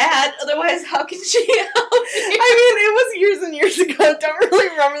she's at. Otherwise, how can she help you? I mean, it was years and years ago. I don't really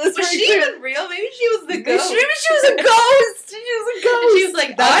remember this. Was she even real? Maybe she was the ghost. Maybe she was a ghost. She was a ghost. And she was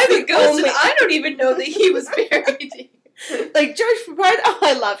like, I'm a ghost, and I don't even know that he was buried. Like George Peppard, oh,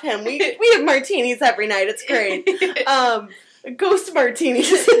 I love him. We have martinis every night. It's great. Ghost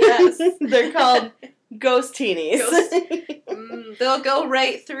martinis. Yes, they're called ghost-tinis. They'll go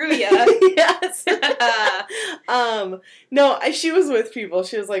right through you. Yes. No, she was with people.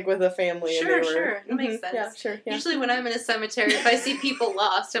 She was like with a family. Sure. That makes sense. Yeah, sure. Yeah. Usually when I'm in a cemetery, if I see people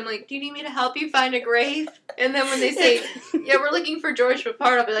lost, I'm like, do you need me to help you find a grave? And then when they say, yeah, we're looking for George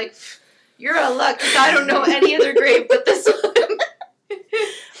Peppard, I'll be like, you're out of luck because I don't know any other grave but this one.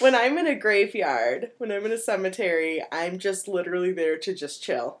 When I'm in a graveyard, when I'm in a cemetery, I'm just literally there to just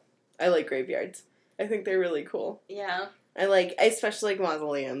chill. I like graveyards. I think they're really cool. Yeah. I especially like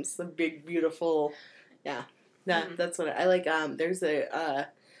mausoleums. The big, beautiful, yeah. That's what I like. There's a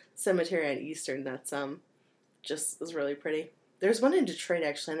cemetery on Eastern that's just is really pretty. There's one in Detroit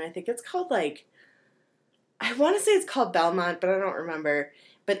actually, and I think it's called I want to say it's called Belmont, but I don't remember.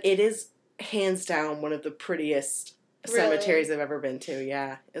 But it is hands down one of the prettiest cemeteries I've ever been to.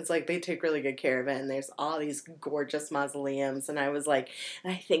 Yeah, it's like they take really good care of it, and there's all these gorgeous mausoleums. And I was like,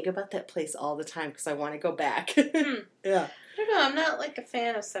 and I think about that place all the time because I want to go back. Yeah, I don't know. I'm not like a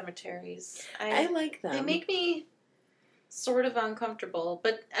fan of cemeteries. I like them. They make me sort of uncomfortable,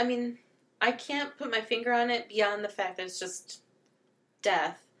 but I mean, I can't put my finger on it beyond the fact that it's just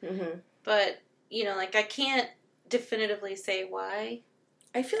death. Mm-hmm. But I can't definitively say why.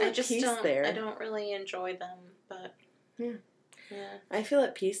 I feel at peace there. I don't really enjoy them, but yeah. I feel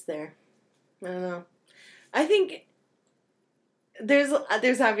at peace there. I don't know. I think there's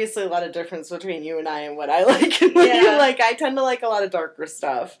obviously a lot of difference between you and I and what I like and what you like. I tend to like a lot of darker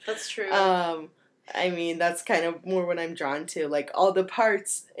stuff. That's true. I mean, that's kind of more what I'm drawn to. Like all the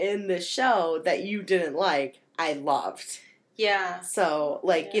parts in the show that you didn't like, I loved. Yeah. So,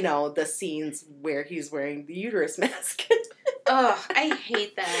 the scenes where he's wearing the uterus mask. Oh, I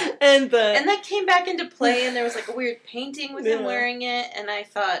hate that. And that came back into play, and there was a weird painting with him wearing it, and I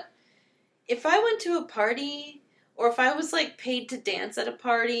thought, if I went to a party, or if I was paid to dance at a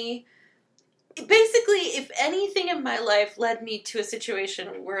party, basically, if anything in my life led me to a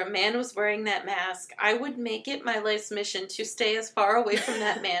situation where a man was wearing that mask, I would make it my life's mission to stay as far away from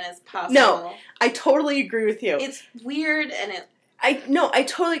that man as possible. No, I totally agree with you. It's weird, and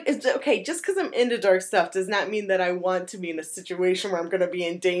it's okay, just because I'm into dark stuff does not mean that I want to be in a situation where I'm going to be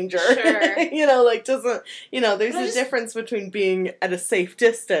in danger. Sure. There's a difference between being at a safe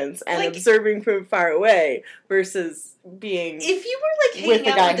distance and observing from far away versus being if you were hanging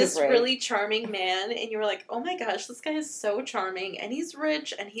out with this really charming man and you were like, oh my gosh, this guy is so charming and he's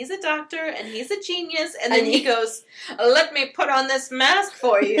rich and he's a doctor and he's a genius and then he goes, let me put on this mask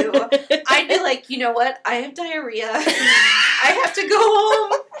for you. I'd be like, you know what? I have diarrhea. I have to go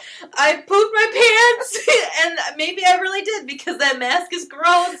home. I pooped my pants, and maybe I really did because that mask is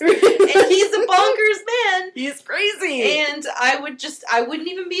gross, and he's a bonkers man. He's crazy. And I wouldn't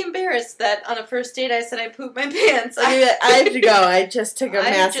even be embarrassed that on a first date I said I pooped my pants. I have to go. I just took a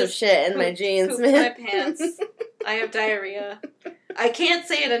massive shit in my jeans. Pooped my pants. I have diarrhea. I can't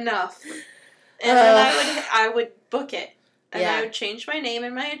say it enough. And then I would book it. And I would change my name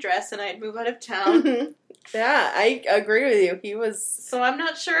and my address, and I'd move out of town. Yeah, I agree with you. He was... So I'm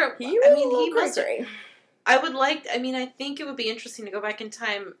not sure... He was crazy. I think it would be interesting to go back in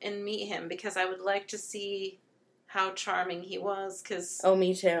time and meet him, because I would like to see how charming he was, because... Oh,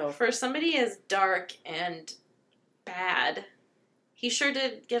 me too. For somebody as dark and bad... He sure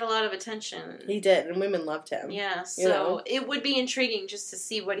did get a lot of attention. He did, and women loved him. Yeah, so it would be intriguing just to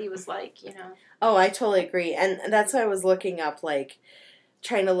see what he was like, you know. Oh, I totally agree. And that's why I was looking up, like,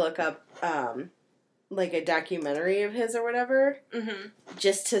 trying to look up, like, a documentary of his or whatever,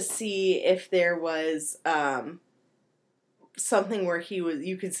 just to see if there was something where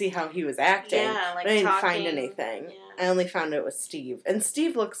you could see how he was acting. Yeah, like but I didn't talking. find anything. Yeah. I only found it was Steve. And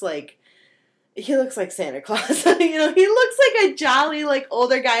Steve looks like... He looks like Santa Claus. He looks like a jolly, like,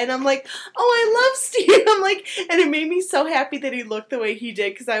 older guy. And I'm like, oh, I love Steve. I'm like, and it made me so happy that he looked the way he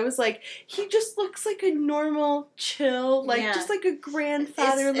did. Because I was like, he just looks like a normal, chill, like, just like a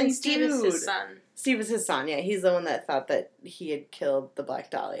grandfatherly and Steve dude. is his son. Steve is his son, yeah. He's the one that thought that he had killed the Black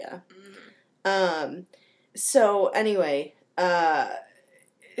Dahlia. So, anyway,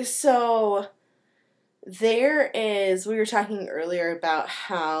 so there is, we were talking earlier about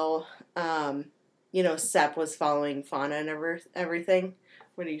how... Sepp was following Fauna and everything.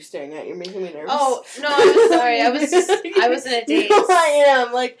 What are you staring at? You're making me nervous. Oh, no, I'm sorry. I was in a daze. No, I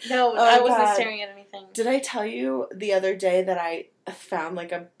am. Like, no, I wasn't staring at anything. Did I tell you the other day that I found,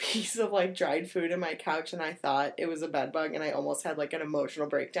 like, a piece of, like, dried food in my couch and I thought it was a bed bug and I almost had, like, an emotional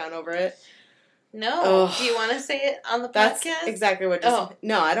breakdown over it? No. Ugh. Do you want to say it on the podcast? That's exactly what just...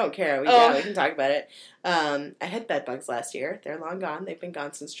 No, I don't care. We can talk about it. I had bed bugs last year. They're long gone. They've been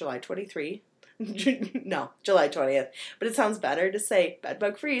gone since July 23. No, July 20th. But it sounds better to say bed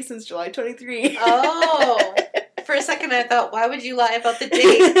bug free since July 23. Oh. For a second I thought, why would you lie about the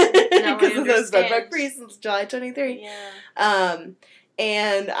date? Because it was bed bug free since July 23. Yeah.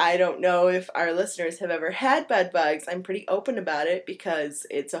 And I don't know if our listeners have ever had bed bugs. I'm pretty open about it because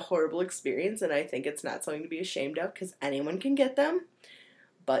it's a horrible experience and I think it's not something to be ashamed of because anyone can get them.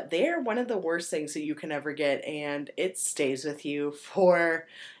 But they're one of the worst things that you can ever get and it stays with you for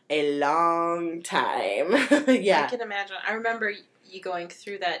a long time. Yeah. I can imagine. I remember you going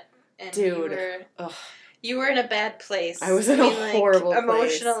through that and dude, you were in a bad place. I was in a horrible place.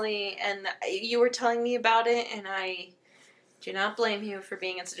 Emotionally, and you were telling me about it and I... do not blame you for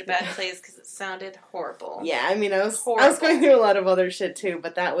being in such a bad place because it sounded horrible. Yeah, I mean, I was going through a lot of other shit too,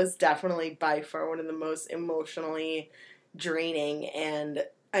 but that was definitely by far one of the most emotionally draining. And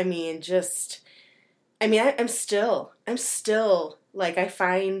I mean, I'm still like I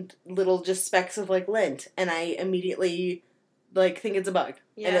find little just specks of like lint, and I immediately like think it's a bug,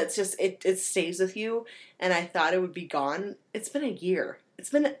 and it's just it stays with you. And I thought it would be gone. It's been a year.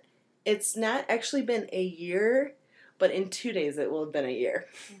 It's not actually been a year. But in 2 days, it will have been a year.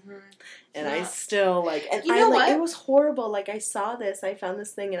 Mm-hmm. And I still, like... And you know what? It was horrible. Like, I saw this. I found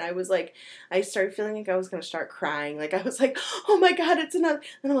this thing. And I was, like... I started feeling like I was going to start crying. Like, I was like, oh, my God, it's another...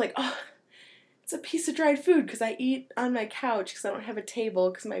 And I'm like, oh, it's a piece of dried food. Because I eat on my couch. Because I don't have a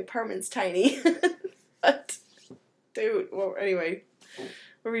table. Because my apartment's tiny. But, dude... Well, anyway.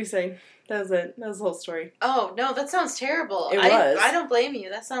 What were you saying? That was it. That was the whole story. Oh, no, that sounds terrible. It was. I don't blame you.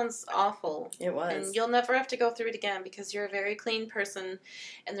 That sounds awful. It was. And you'll never have to go through it again because you're a very clean person.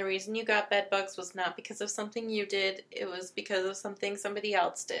 And the reason you got bed bugs was not because of something you did. It was because of something somebody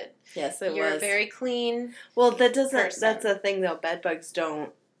else did. Yes, it was. You're a very clean Well, that doesn't... person. That's the thing, though. Bed bugs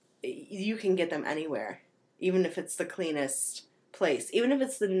don't... You can get them anywhere. Even if it's the cleanest... place. Even if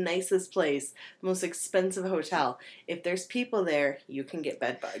it's the nicest place, the most expensive hotel, if there's people there, you can get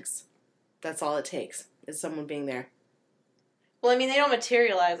bed bugs. That's all it takes, is someone being there. Well, I mean, they don't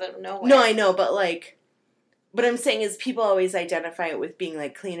materialize out of nowhere. No, I know, but like, what I'm saying is people always identify it with being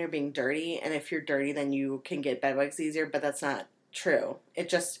like clean or being dirty, and if you're dirty, then you can get bed bugs easier, but that's not true.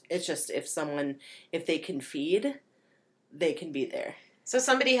 It's just if they can feed, they can be there. So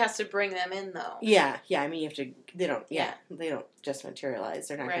somebody has to bring them in, though. Yeah, I mean, they don't just materialize.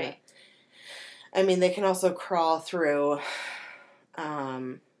 They're not gonna. I mean, they can also crawl through,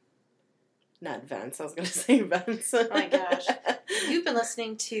 not vents. I was gonna say vents. Oh my gosh. You've been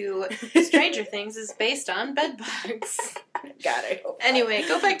listening to Stranger Things is based on bed bugs. God, I hope. Anyway,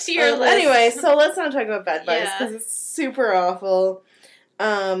 go back to your list. Anyway, so let's not talk about bed bugs because it's super awful.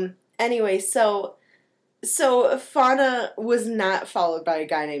 Anyway, so Fauna was not followed by a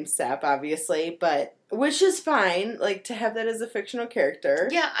guy named Sap, obviously, but which is fine, like to have that as a fictional character.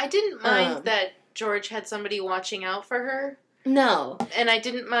 Yeah, I didn't mind that George had somebody watching out for her. No. And I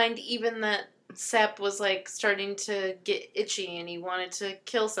didn't mind even that Sap was like starting to get itchy and he wanted to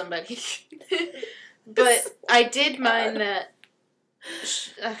kill somebody. But I did mind that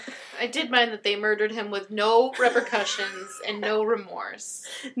they murdered him with no repercussions and no remorse.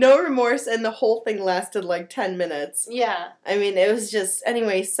 No remorse, and the whole thing lasted like 10 minutes. Yeah. I mean, it was just...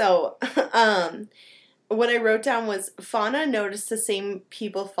 Anyway, so... what I wrote down was, Fauna noticed the same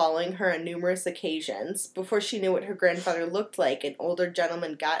people following her on numerous occasions. Before she knew what her grandfather looked like, an older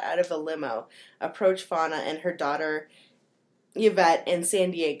gentleman got out of a limo, approached Fauna and her daughter, Yvette, in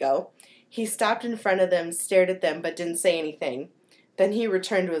San Diego. He stopped in front of them, stared at them, but didn't say anything. Then he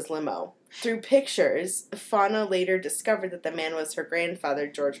returned to his limo. Through pictures, Fauna later discovered that the man was her grandfather,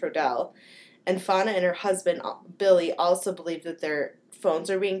 George Hodel. And Fauna and her husband, Billy, also believed that their phones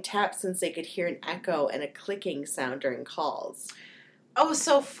were being tapped since they could hear an echo and a clicking sound during calls. Oh,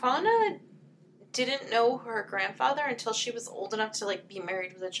 so Fauna didn't know her grandfather until she was old enough to, like, be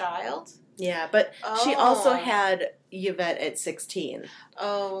married with a child? Yeah, but she also had Yvette at 16.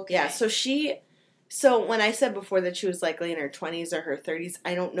 Oh, okay. Yeah, so when I said before that she was likely in her 20s or her 30s,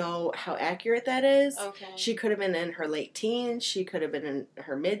 I don't know how accurate that is. Okay. She could have been in her late teens. She could have been in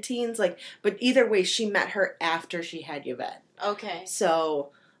her mid-teens. But either way, she met her after she had Yvette. Okay. So,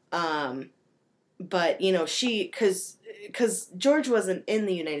 but, you know, because George wasn't in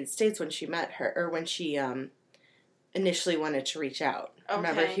the United States when she met her, or when she initially wanted to reach out. Okay.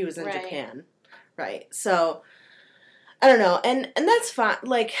 Remember, he was in Japan. Right. So, I don't know. And that's fine.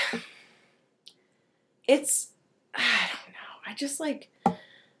 Like... I don't know. I just, like,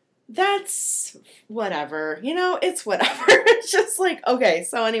 that's whatever. You know, it's whatever. It's just like, okay.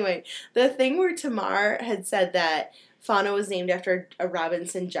 So anyway, the thing where Tamar had said that Fauna was named after a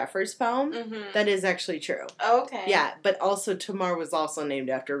Robinson Jeffers poem, that is actually true. Okay. Yeah, but also Tamar was also named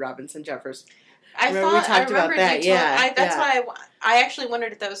after Robinson Jeffers. I remember that. Yeah. That's why I actually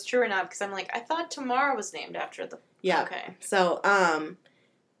wondered if that was true or not, because I'm like, I thought Tamar was named after the... Yeah. Okay. So,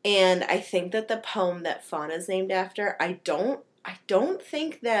 and I think that the poem that Fauna's named after, I don't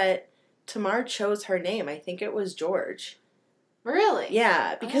think that Tamar chose her name. I think it was George. Really?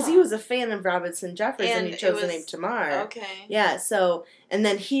 Yeah, because he was a fan of Robinson Jeffers and he chose the name Tamar. Okay. Yeah, so, and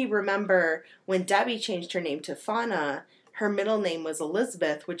then remember, when Debbie changed her name to Fauna, her middle name was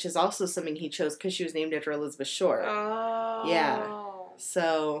Elizabeth, which is also something he chose because she was named after Elizabeth Short. Oh. Yeah.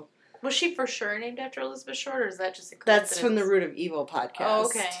 So... Was she for sure named after Elizabeth Short, or is that just a coincidence? That's from the Root of Evil podcast. Oh,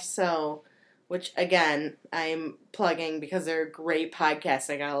 okay. So, which, again, I'm plugging because they're a great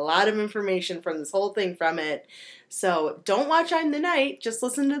podcast. I got a lot of information from this whole thing from it. So, don't watch I'm the Night. Just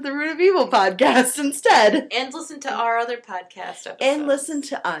listen to the Root of Evil podcast instead. And listen to our other podcast episodes. And listen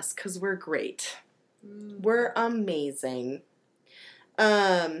to us, because we're great. We're amazing.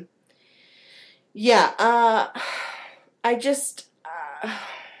 I just...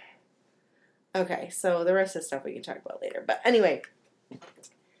 Okay, so the rest of the stuff we can talk about later. But anyway,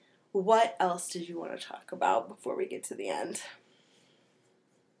 what else did you want to talk about before we get to the end?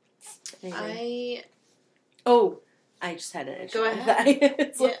 I just had an issue. Go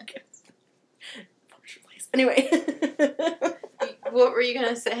ahead. Anyway. What were you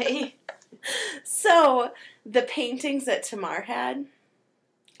going to say? So, the paintings that Tamar had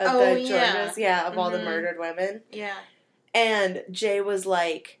of the Georges, of all the murdered women. Yeah. And Jay was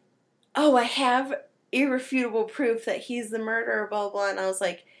like, oh, I have irrefutable proof that he's the murderer, blah, blah, and I was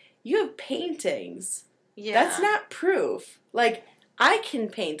like, you have paintings. Yeah. That's not proof. Like, I can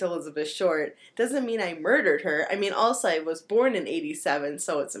paint Elizabeth Short. Doesn't mean I murdered her. I mean, also, I was born in 87,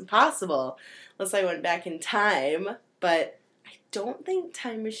 so it's impossible, unless I went back in time, but I don't think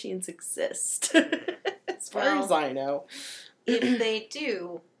time machines exist, as far as I know. If they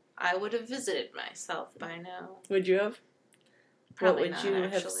do, I would have visited myself by now. Would you have? Probably what would you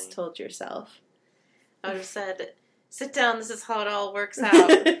have told yourself? I would have said, sit down, this is how it all works out.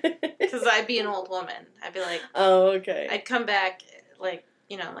 Because I'd be an old woman. I'd be like... Oh, okay. I'd come back, like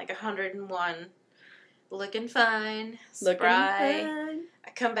 101, looking fine, spry. I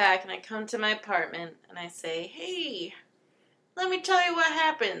come back and I come to my apartment and I say, hey, let me tell you what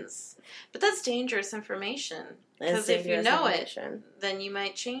happens. But that's dangerous information. Because if you know it, then you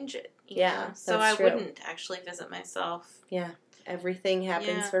might change it. You know? So I wouldn't actually visit myself. Yeah. Everything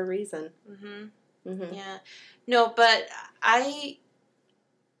happens for a reason. Mm-hmm. Mm-hmm. Yeah. No, but I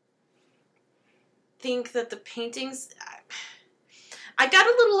think that the paintings... I got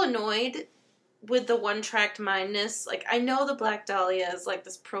a little annoyed with the one-tracked mindness, like, I know the Black Dahlia is, like,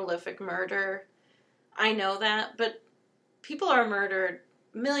 this prolific murder. I know that, but people are murdered.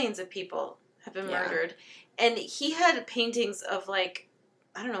 Millions of people have been murdered. And he had paintings of, like,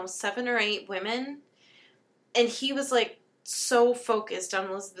 I don't know, 7 or 8 women. And he was, like, so focused on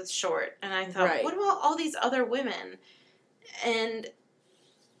Elizabeth Short. And I thought, what about all these other women? And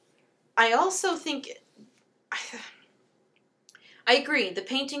I also think... I agree. The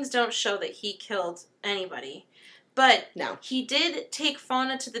paintings don't show that he killed anybody. But he did take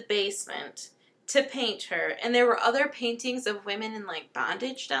Fauna to the basement to paint her. And there were other paintings of women in, like,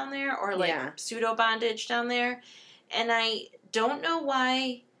 bondage down there. Or, like, pseudo-bondage down there. And I don't know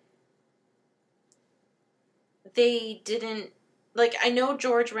why they didn't... Like, I know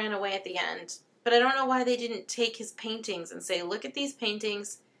George ran away at the end. But I don't know why they didn't take his paintings and say, look at these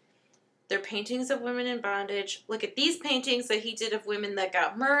paintings. They're paintings of women in bondage. Look at these paintings that he did of women that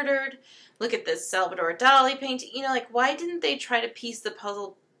got murdered. Look at this Salvador Dali painting. You know, like, why didn't they try to piece the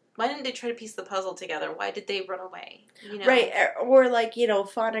puzzle? Why didn't they try to piece the puzzle together? Why did they run away? You know? Right. Or, like, you know,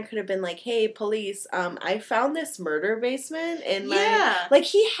 Fauna could have been like, hey, police, I found this murder basement in my... Yeah. Like,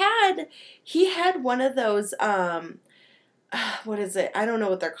 he had one of those, what is it? I don't know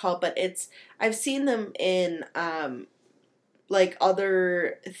what they're called, but I've seen them in, like,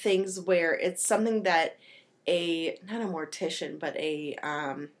 other things where it's something that not a mortician, but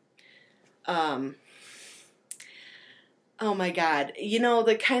oh my god, you know,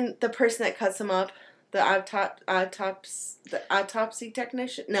 the person that cuts them up, the autopsy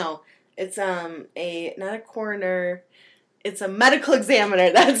technician? No, it's, not a coroner, it's a medical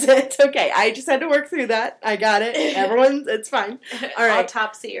examiner, that's it. Okay, I just had to work through that. I got it. It's fine. All right.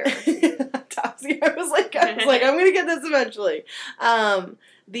 Autopsier. Autopsy. I was like, I'm going to get this eventually.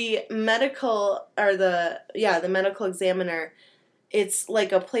 The medical, or the medical examiner, it's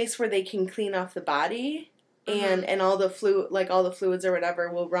like a place where they can clean off the body, and all the fluids or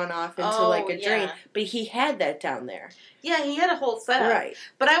whatever will run off into, like, a drain. But he had that down there. Yeah, he had a whole setup. Right.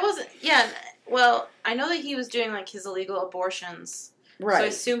 But I wasn't, well, I know that he was doing, like, his illegal abortions. Right. So I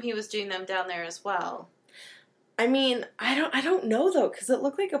assume he was doing them down there as well. I mean, I don't know, though, because it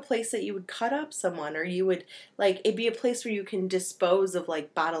looked like a place that you would cut up someone, or you would, like, it'd be a place where you can dispose of,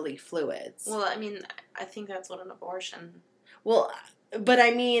 like, bodily fluids. Well, I mean, I think that's what an abortion... Well, I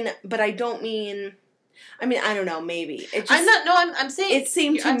don't mean... I mean, I don't know, maybe. I'm saying... It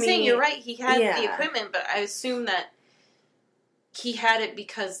seemed to me... I'm saying you're right, he had the equipment, but I assume that he had it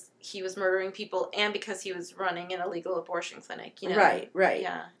because he was murdering people and because he was running an illegal abortion clinic, you know? Right.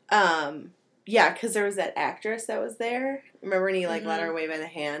 Yeah. Yeah, because there was that actress that was there. Remember when he, like, let her wave in the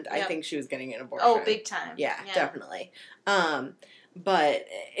hand? Yep. I think she was getting an abortion. Oh, big time. Yeah, definitely. But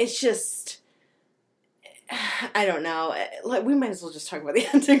it's just... I don't know. Like, we might as well just talk about the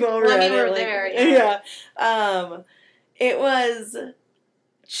ending while we're at it. we're there, yeah. It was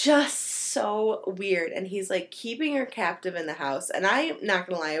just so weird. And he's, like, keeping her captive in the house. And I'm not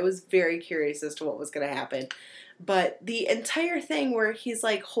going to lie, I was very curious as to what was going to happen. But the entire thing where his,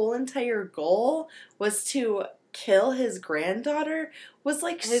 like, whole entire goal was to kill his granddaughter was,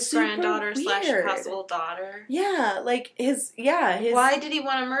 like, his super granddaughter weird. / possible daughter. Yeah, like, his... Why did he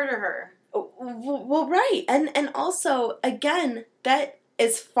want to murder her? Well, right. And also, again, that,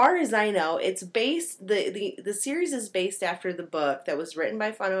 as far as I know, it's based... The series is based after the book that was written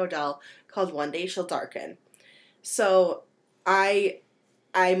by Fauna O'Dell called One Day She'll Darken. So,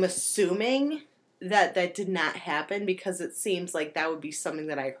 I'm assuming... that did not happen, because it seems like that would be something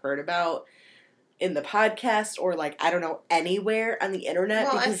that I heard about in the podcast, or, like, I don't know, anywhere on the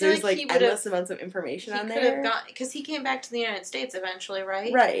internet, because there's, like endless amounts of information on there. He could have gone, because he came back to the United States eventually,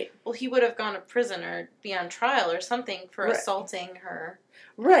 right? Right. Well, he would have gone to prison or be on trial or something for assaulting her.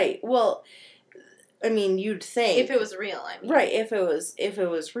 Right. Well, I mean, you'd think, if it was real, I mean. Right, if it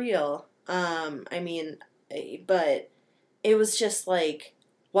was real. I mean, but it was just like,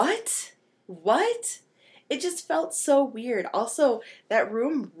 what? It just felt so weird. Also, that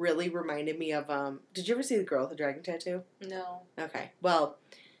room really reminded me of, did you ever see The Girl with the Dragon Tattoo? No. Okay. Well,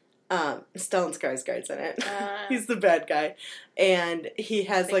 Stellan Skarsgård's in it. He's the bad guy. And he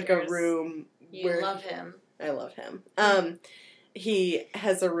has, like, a room where... You love him. I love him. He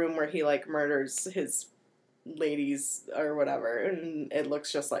has a room where he, like, murders his ladies or whatever, and it looks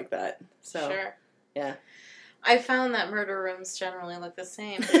just like that. So, sure. Yeah. I found that murder rooms generally look the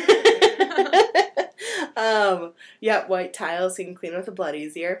same. Yeah, white tiles, so you can clean with the blood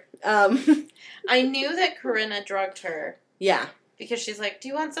easier. I knew that Corinna drugged her. Yeah. Because she's like, do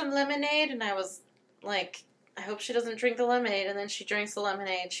you want some lemonade? And I was like, I hope she doesn't drink the lemonade. And then she drinks the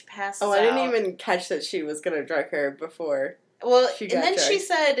lemonade. She passes out. I didn't even catch that she was going to drug her before she got drugged. She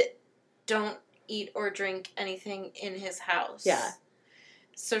said, don't eat or drink anything in his house. Yeah.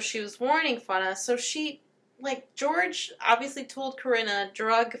 So she was warning Fauna. So she, like, George obviously told Corinna,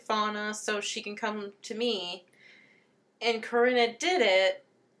 drug Fauna so she can come to me. And Corinna did it.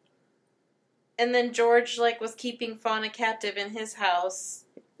 And then George, like, was keeping Fauna captive in his house.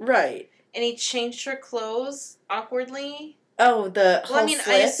 Right. And he changed her clothes awkwardly. Oh, the whole I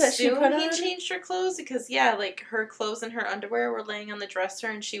slip that she put on? he changed her clothes because, yeah, like, her clothes and her underwear were laying on the dresser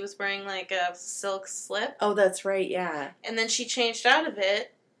and she was wearing, like, a silk slip. Oh, that's right, yeah. And then she changed out of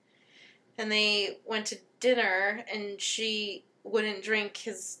it and they went to dinner and she wouldn't drink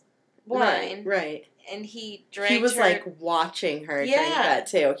his wine. Right. And he dragged her. He was, like, watching her drink that,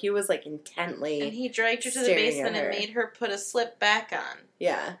 too. He was, like, intently and he dragged her to the basement and made her put a slip back on.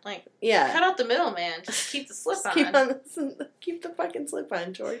 Yeah. Like, yeah. Cut out the middle, man. Just keep the slip on. Keep the fucking slip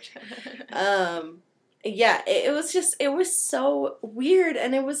on, George. Yeah, it was so weird,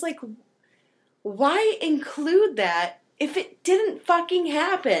 and it was like, why include that if it didn't fucking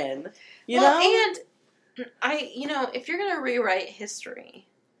happen? You know? And if you're gonna rewrite history,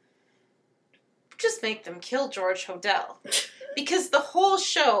 just make them kill George Hodel. Because the whole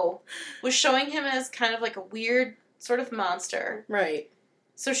show was showing him as kind of like a weird sort of monster. Right.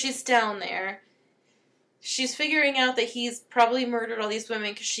 So she's down there. She's figuring out that he's probably murdered all these women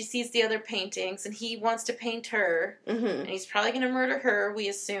because she sees the other paintings and he wants to paint her. Mm-hmm. And he's probably going to murder her, we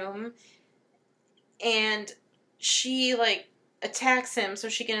assume. And she, like, attacks him so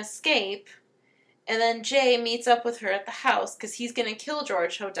she can escape. And then Jay meets up with her at the house because he's going to kill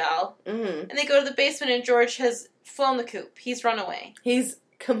George Hodel. Mm-hmm. And they go to the basement and George has flown the coop. He's run away. He's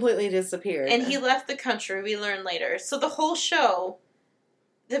completely disappeared. And he left the country, we learn later. So the whole show,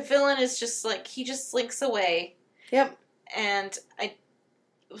 the villain is just like, he just slinks away. Yep. And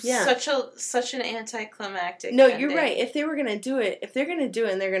such an anticlimactic No, ending. you're right. If they're gonna do it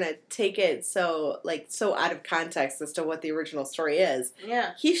and they're gonna take it so out of context as to what the original story is,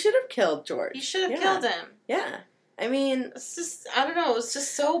 yeah, he should have killed George. He should have killed him. Yeah. I mean, it's just, I don't know, it was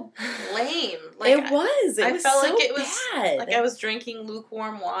just so lame. Like, it was I felt so like it was bad. Like I was drinking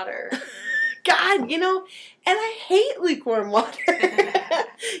lukewarm water. God, and I hate lukewarm water. I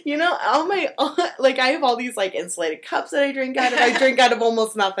have all these, like, insulated cups that I drink out of. I drink out of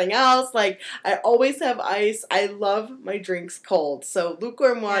almost nothing else. Like, I always have ice. I love my drinks cold. So,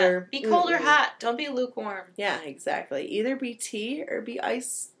 lukewarm water. Yeah. Be cold or hot. Don't be lukewarm. Yeah, exactly. Either be tea or be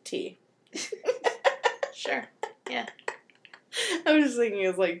iced tea. Sure. Yeah. I was just thinking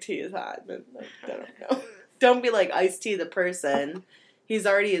it's like tea is hot. But I don't know. Don't be like iced tea the person. He's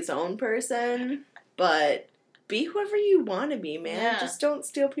already his own person, but be whoever you want to be, man. Yeah. Just don't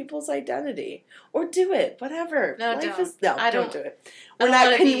steal people's identity. Or do it. Whatever. No, don't do it.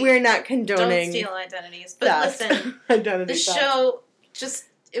 We're not condoning. Don't steal identities. But listen, identity the show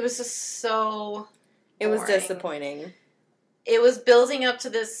it was just so It boring. was disappointing. It was building up to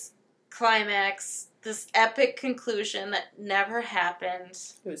this climax, this epic conclusion that never happened.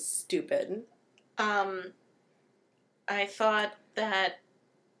 It was stupid. I thought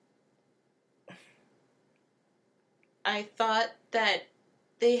that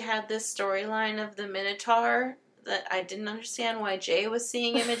they had this storyline of the Minotaur that I didn't understand why Jay was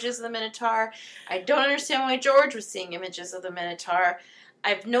seeing images of the Minotaur. I don't understand why George was seeing images of the Minotaur. I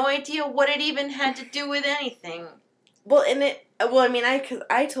have no idea what it even had to do with anything. Well,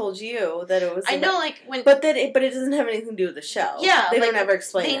 I told you that it was. I know, but it doesn't have anything to do with the show. Yeah, they don't ever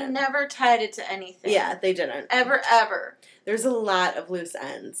explain it. They never tied it to anything. Yeah, they didn't ever. There's a lot of loose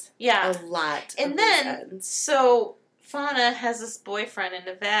ends. Yeah, a lot. And of then loose ends. So Fauna has this boyfriend in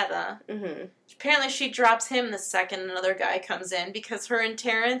Nevada. Mm-hmm. Apparently, she drops him the second another guy comes in because her and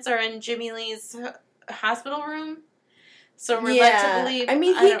Terrence are in Jimmy Lee's hospital room. So we're led to believe. I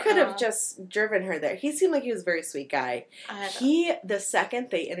mean, he could have just driven her there. He seemed like he was a very sweet guy. The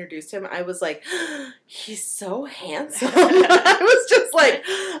second they introduced him, I was like, he's so handsome. I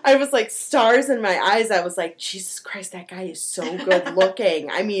was like, stars in my eyes. I was like, Jesus Christ, that guy is so good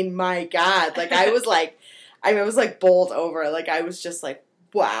looking. I mean, my God. Like, I was bowled over. Like, I was just like,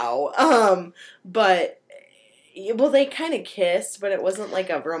 wow. But... Well, they kind of kissed, but it wasn't like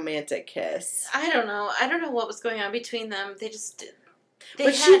a romantic kiss. I don't know. I don't know what was going on between them. They just... She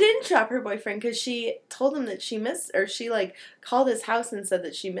didn't drop her boyfriend because she told him that she missed... Or she, called his house and said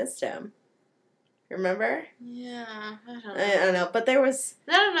that she missed him. Remember? Yeah, I don't know. I don't know, but there was...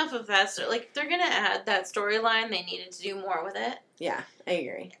 Not enough of that. If they're going to add that storyline, they needed to do more with it. Yeah, I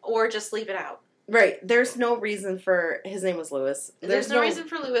agree. Or just leave it out. Right. There's no reason for... His name was Lewis. There's no reason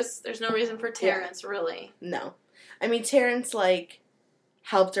for Lewis. There's no reason for Terrence, really. No. I mean, Terrence,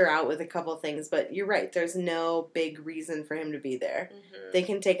 helped her out with a couple things, but you're right. There's no big reason for him to be there. Mm-hmm. They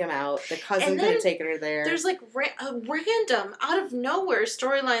can take him out. The cousin could have taken her there. There's like random, out of nowhere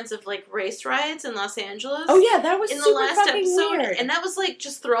storylines of like race riots in Los Angeles. Oh yeah, that was in super the last fucking episode, weird. And that was like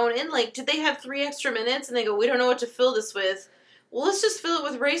just thrown in. Like, did they have 3 extra minutes? And they go, we don't know what to fill this with. Well, let's just fill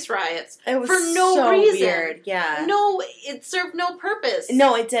it with race riots. It was for no so reason. Weird. Yeah. No, it served no purpose.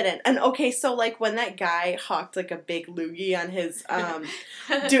 No, it didn't. And okay, so like when that guy hawked like a big loogie on his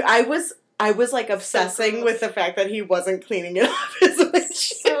dude, I was like obsessing with the fact that he wasn't cleaning it off his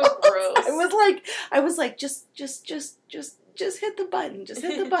windshield. So gross. I was like, just hit the button. Just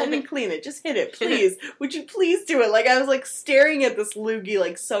hit the button and clean it. Just hit it, please. Would you please do it? Like, I was like staring at this loogie,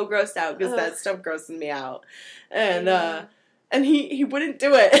 like so grossed out because that stuff grosses me out. And he wouldn't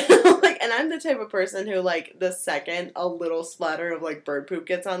do it. Like, and I'm the type of person who, like, the second a little splatter of, like, bird poop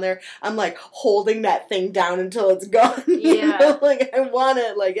gets on there, I'm, like, holding that thing down until it's gone. Yeah. You know? Like, I want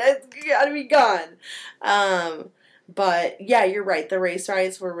it. Like, it's gotta be gone. But, yeah, you're right. The race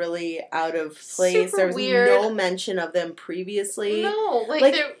riots were really out of place. Super there was weird. No mention of them previously. No.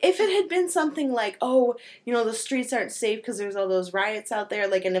 Like if it had been something like, oh, you know, the streets aren't safe because there's all those riots out there,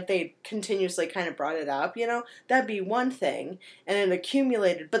 like, and if they continuously kind of brought it up, you know, that'd be one thing. And it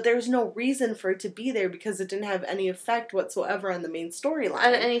accumulated. But there's no reason for it to be there because it didn't have any effect whatsoever on the main storyline.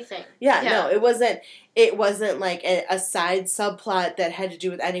 On anything. Yeah, no, it wasn't like a side subplot that had to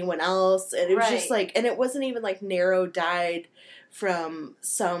do with anyone else. And it was just like, and it wasn't even like Nero died from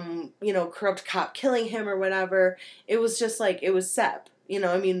some, you know, corrupt cop killing him or whatever. It was just like, it was Sepp. You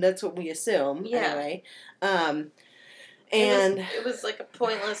know, I mean, that's what we assume, anyway. And it was like a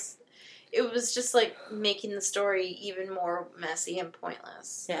pointless, it was just like making the story even more messy and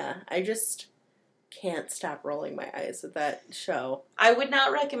pointless. Yeah, I just can't stop rolling my eyes at that show. I would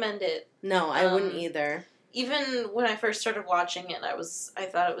not recommend it. No, I wouldn't either. Even when I first started watching it, I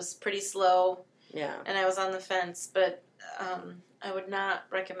thought it was pretty slow. Yeah. And I was on the fence, but I would not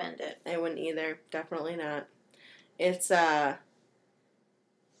recommend it. I wouldn't either. Definitely not. It's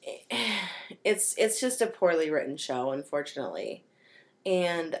just a poorly written show, unfortunately.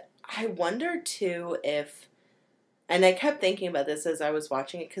 And I wonder too if, and I kept thinking about this as I was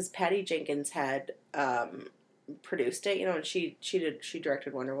watching it because Patty Jenkins had produced it, you know, and she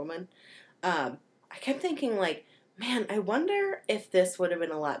directed Wonder Woman. I kept thinking like, man, I wonder if this would have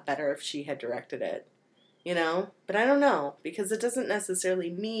been a lot better if she had directed it. You know? But I don't know, because it doesn't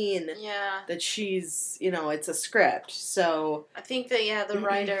necessarily mean that she's, you know, it's a script. So I think that, the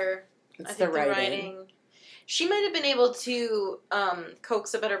writer, it's the writing. She might have been able to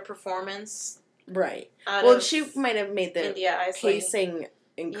coax a better performance. Right. Well, she might have made the pacing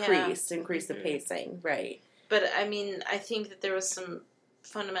increase the pacing. Right. But, I mean, I think that there was some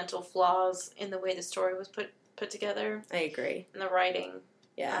fundamental flaws in the way the story was put together. I agree. And the writing.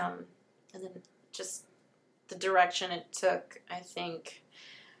 Yeah. And then just the direction it took, I think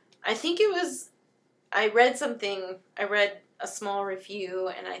it was, I read a small review,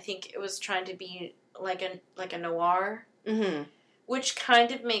 and I think it was trying to be like a noir. Mm-hmm. Which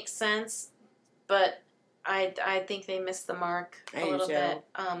kind of makes sense, but I think they missed the mark a little bit.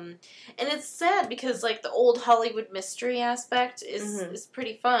 And it's sad because like the old Hollywood mystery aspect is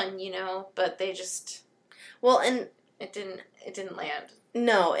pretty fun, you know, but they just and it didn't land.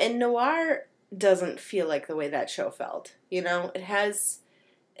 No, and noir doesn't feel like the way that show felt. You know, there's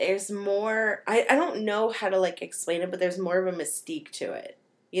more, I don't know how to like explain it, but there's more of a mystique to it.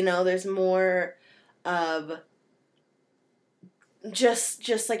 You know, there's more of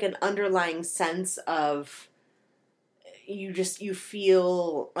just like an underlying sense of you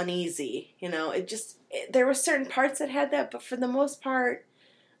feel uneasy, you know. There were certain parts that had that, but for the most part,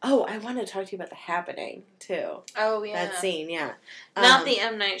 I want to talk to you about The Happening too. Oh yeah, that scene, yeah. Not the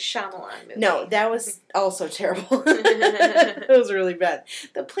M. Night Shyamalan movie. No, that was also terrible. It was really bad.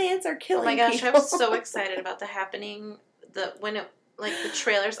 The plants are killing people. Oh my gosh, I was so excited about The Happening. The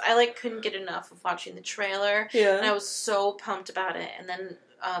trailers, I couldn't get enough of watching the trailer. Yeah. And I was so pumped about it. And then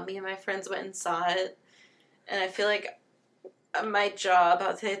me and my friends went and saw it. And I feel like my jaw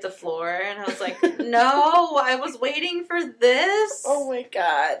about to hit the floor. And I was like, no, I was waiting for this. Oh my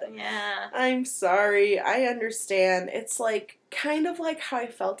God. Yeah. I'm sorry. I understand. It's kind of like how I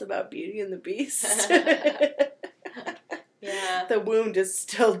felt about Beauty and the Beast. Yeah. The wound is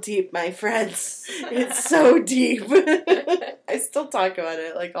still deep, my friends. It's so deep. I still talk about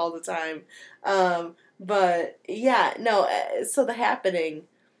it all the time. But yeah, no, so The Happening,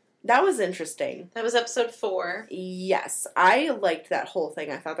 that was interesting. That was episode 4. Yes. I liked that whole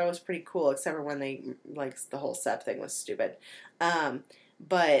thing. I thought that was pretty cool, except for when the whole Sepp thing was stupid.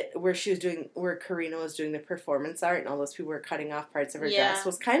 but where Karina was doing the performance art and all those people were cutting off parts of her dress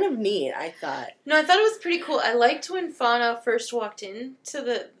was kind of neat, I thought. No, I thought it was pretty cool. I liked when Fauna first walked into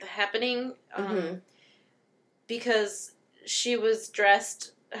the happening, because she was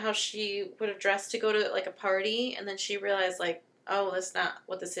dressed how she would have dressed to go to, like, a party, and then she realized, like, oh, that's not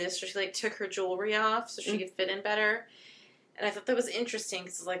what this is, so she, like, took her jewelry off so she could fit in better. And I thought that was interesting,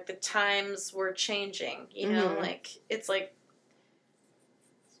 because, like, the times were changing, you know? Like, it's, like,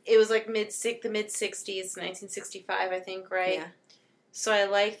 it was, like, the mid-60s, 1965, I think, right? Yeah. So I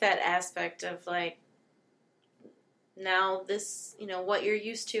like that aspect of, like, now this, you know, what you're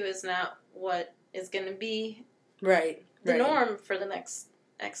used to is not what is going to be the norm for the next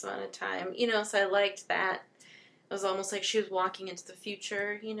X amount of time. You know, so I liked that. It was almost like she was walking into the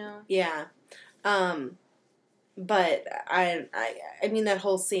future, you know? Yeah. But I mean, that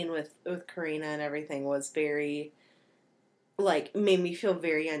whole scene with Karina and everything was very, like, made me feel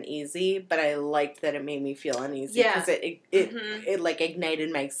very uneasy, but I liked that it made me feel uneasy because it like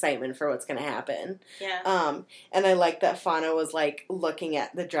ignited my excitement for what's going to happen. Yeah. And I liked that Fauna was, like, looking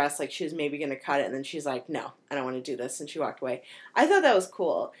at the dress like she was maybe going to cut it, and then she's like, no, I don't want to do this, and she walked away. I thought that was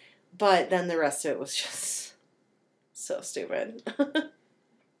cool, but then the rest of it was just so stupid.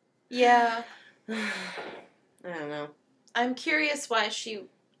 Yeah. I don't know. I'm curious why she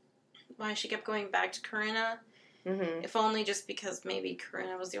kept going back to Karina. If only just because maybe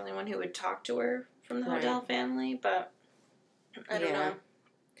Karina was the only one who would talk to her from the Hodel family, but I don't know.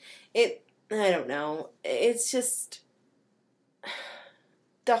 I don't know. It's just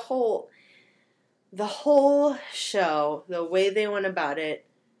the whole show, the way they went about it,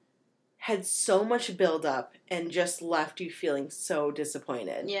 had so much build-up and just left you feeling so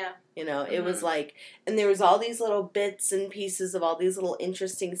disappointed. Yeah. You know, it was like, and there was all these little bits and pieces of all these little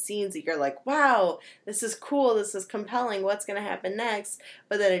interesting scenes that you're like, wow, this is cool, this is compelling, what's going to happen next?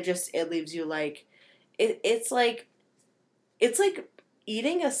 But then it leaves you like, it's like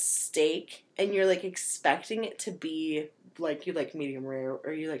eating a steak and you're like expecting it to be like, you like medium rare,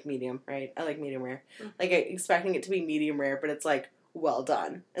 or you like medium, right? I like medium rare. Like, expecting it to be medium rare, but it's like, well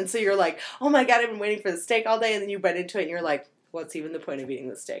done. And so you're like, oh my god, I've been waiting for the steak all day, and then you bite into it and you're like, what's even the point of eating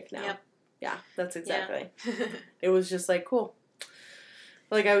the steak now? Yep. Yeah, that's exactly. Yeah. It was just like, cool.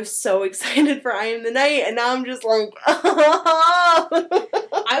 Like, I was so excited for I Am the Night, and now I'm just like, I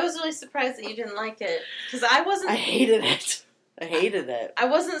was really surprised that you didn't like it, because I hated it. I hated it. I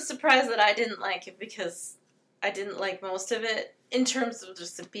wasn't surprised that I didn't like it, because I didn't like most of it, in terms of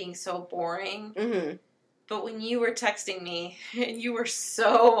just it being so boring. But when you were texting me, and you were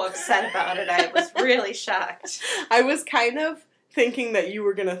so upset about it, I was really shocked. I was kind of thinking that you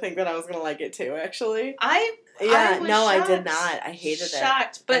were going to think that I was going to like it too, actually. I did not. I hated it.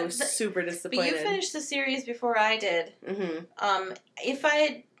 Shocked. But I was super disappointed. But you finished the series before I did. If I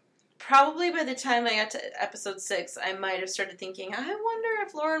had... Probably by the time I got to episode 6, I might have started thinking, I wonder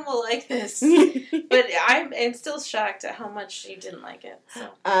if Lauren will like this. But I'm still shocked at how much you didn't like it. So.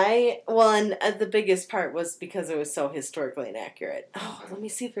 And the biggest part was because it was so historically inaccurate. Oh, let me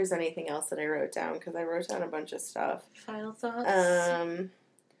see if there's anything else that I wrote down, because I wrote down a bunch of stuff. Final thoughts?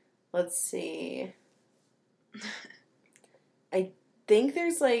 Let's see. I think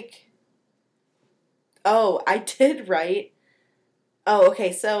there's like... Oh, I did write... Oh,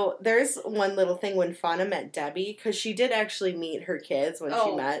 okay, so there's one little thing when Fauna met Debbie, because she did actually meet her kids when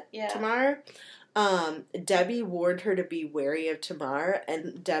she met Tamar. Debbie warned her to be wary of Tamar,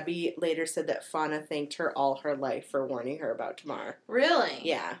 and Debbie later said that Fauna thanked her all her life for warning her about Tamar. Really?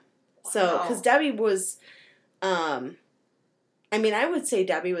 Yeah. Wow. So, because Debbie was, I mean, I would say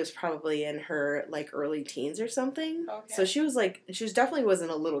Debbie was probably in her, like, early teens or something. Okay. So she definitely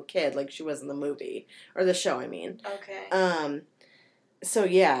wasn't a little kid like she was in the movie, or the show, I mean. Okay. So,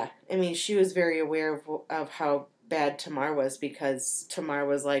 yeah, I mean, she was very aware of how bad Tamar was, because Tamar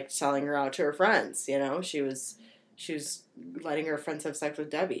was, like, selling her out to her friends, you know? She was letting her friends have sex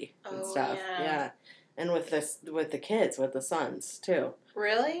with Debbie and stuff. Yeah. And with the kids, with the sons, too.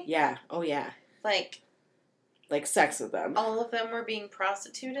 Really? Yeah. Oh, yeah. Like sex with them. All of them were being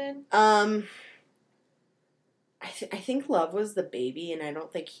prostituted? I think Love was the baby, and I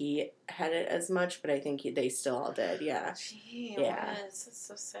don't think he had it as much, but I think they still all did, yeah. Gee, yeah. That's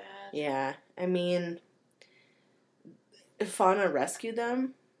so sad. Yeah. I mean, Fauna rescued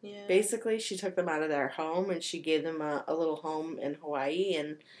them. Yeah. Basically, she took them out of their home, and she gave them a little home in Hawaii,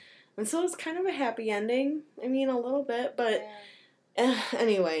 and so it's kind of a happy ending. I mean, a little bit, but... Yeah.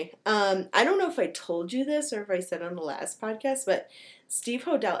 Anyway, I don't know if I told you this or if I said on the last podcast, but Steve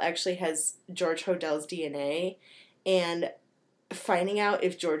Hodel actually has George Hodel's DNA, and finding out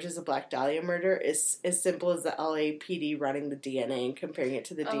if George is a Black Dahlia murder is as simple as the LAPD running the DNA and comparing it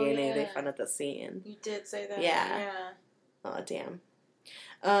to the DNA they found at the scene. You did say that. Yeah. Oh, damn.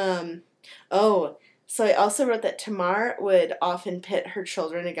 So I also wrote that Tamar would often pit her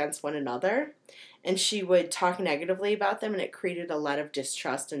children against one another, and she would talk negatively about them, and it created a lot of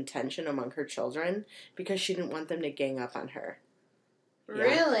distrust and tension among her children because she didn't want them to gang up on her.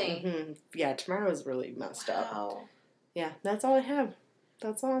 Really? Yeah, yeah, Tamar was really messed up. Wow. Yeah, that's all I have.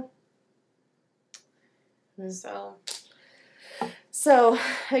 That's all. So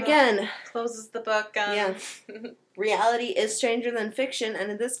again... closes the book on... Yeah. Reality is stranger than fiction,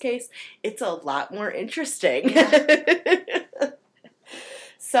 and in this case, it's a lot more interesting. Yeah.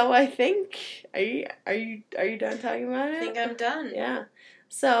 So I think... Are you done talking about it? I think I'm done. Yeah.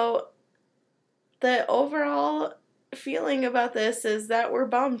 So the overall feeling about this is that we're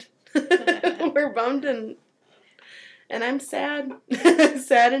bummed. We're bummed and I'm sad.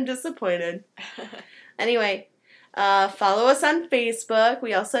 Sad and disappointed. Anyway, follow us on Facebook.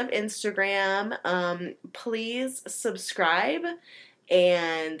 We also have Instagram. Please subscribe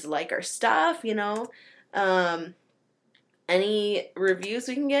and like our stuff, any reviews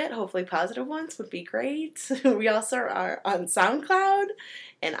we can get, hopefully positive ones, would be great. We also are on SoundCloud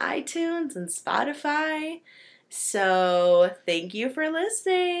and iTunes and Spotify. So, thank you for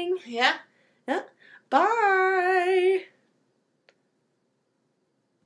listening. Yeah. Bye.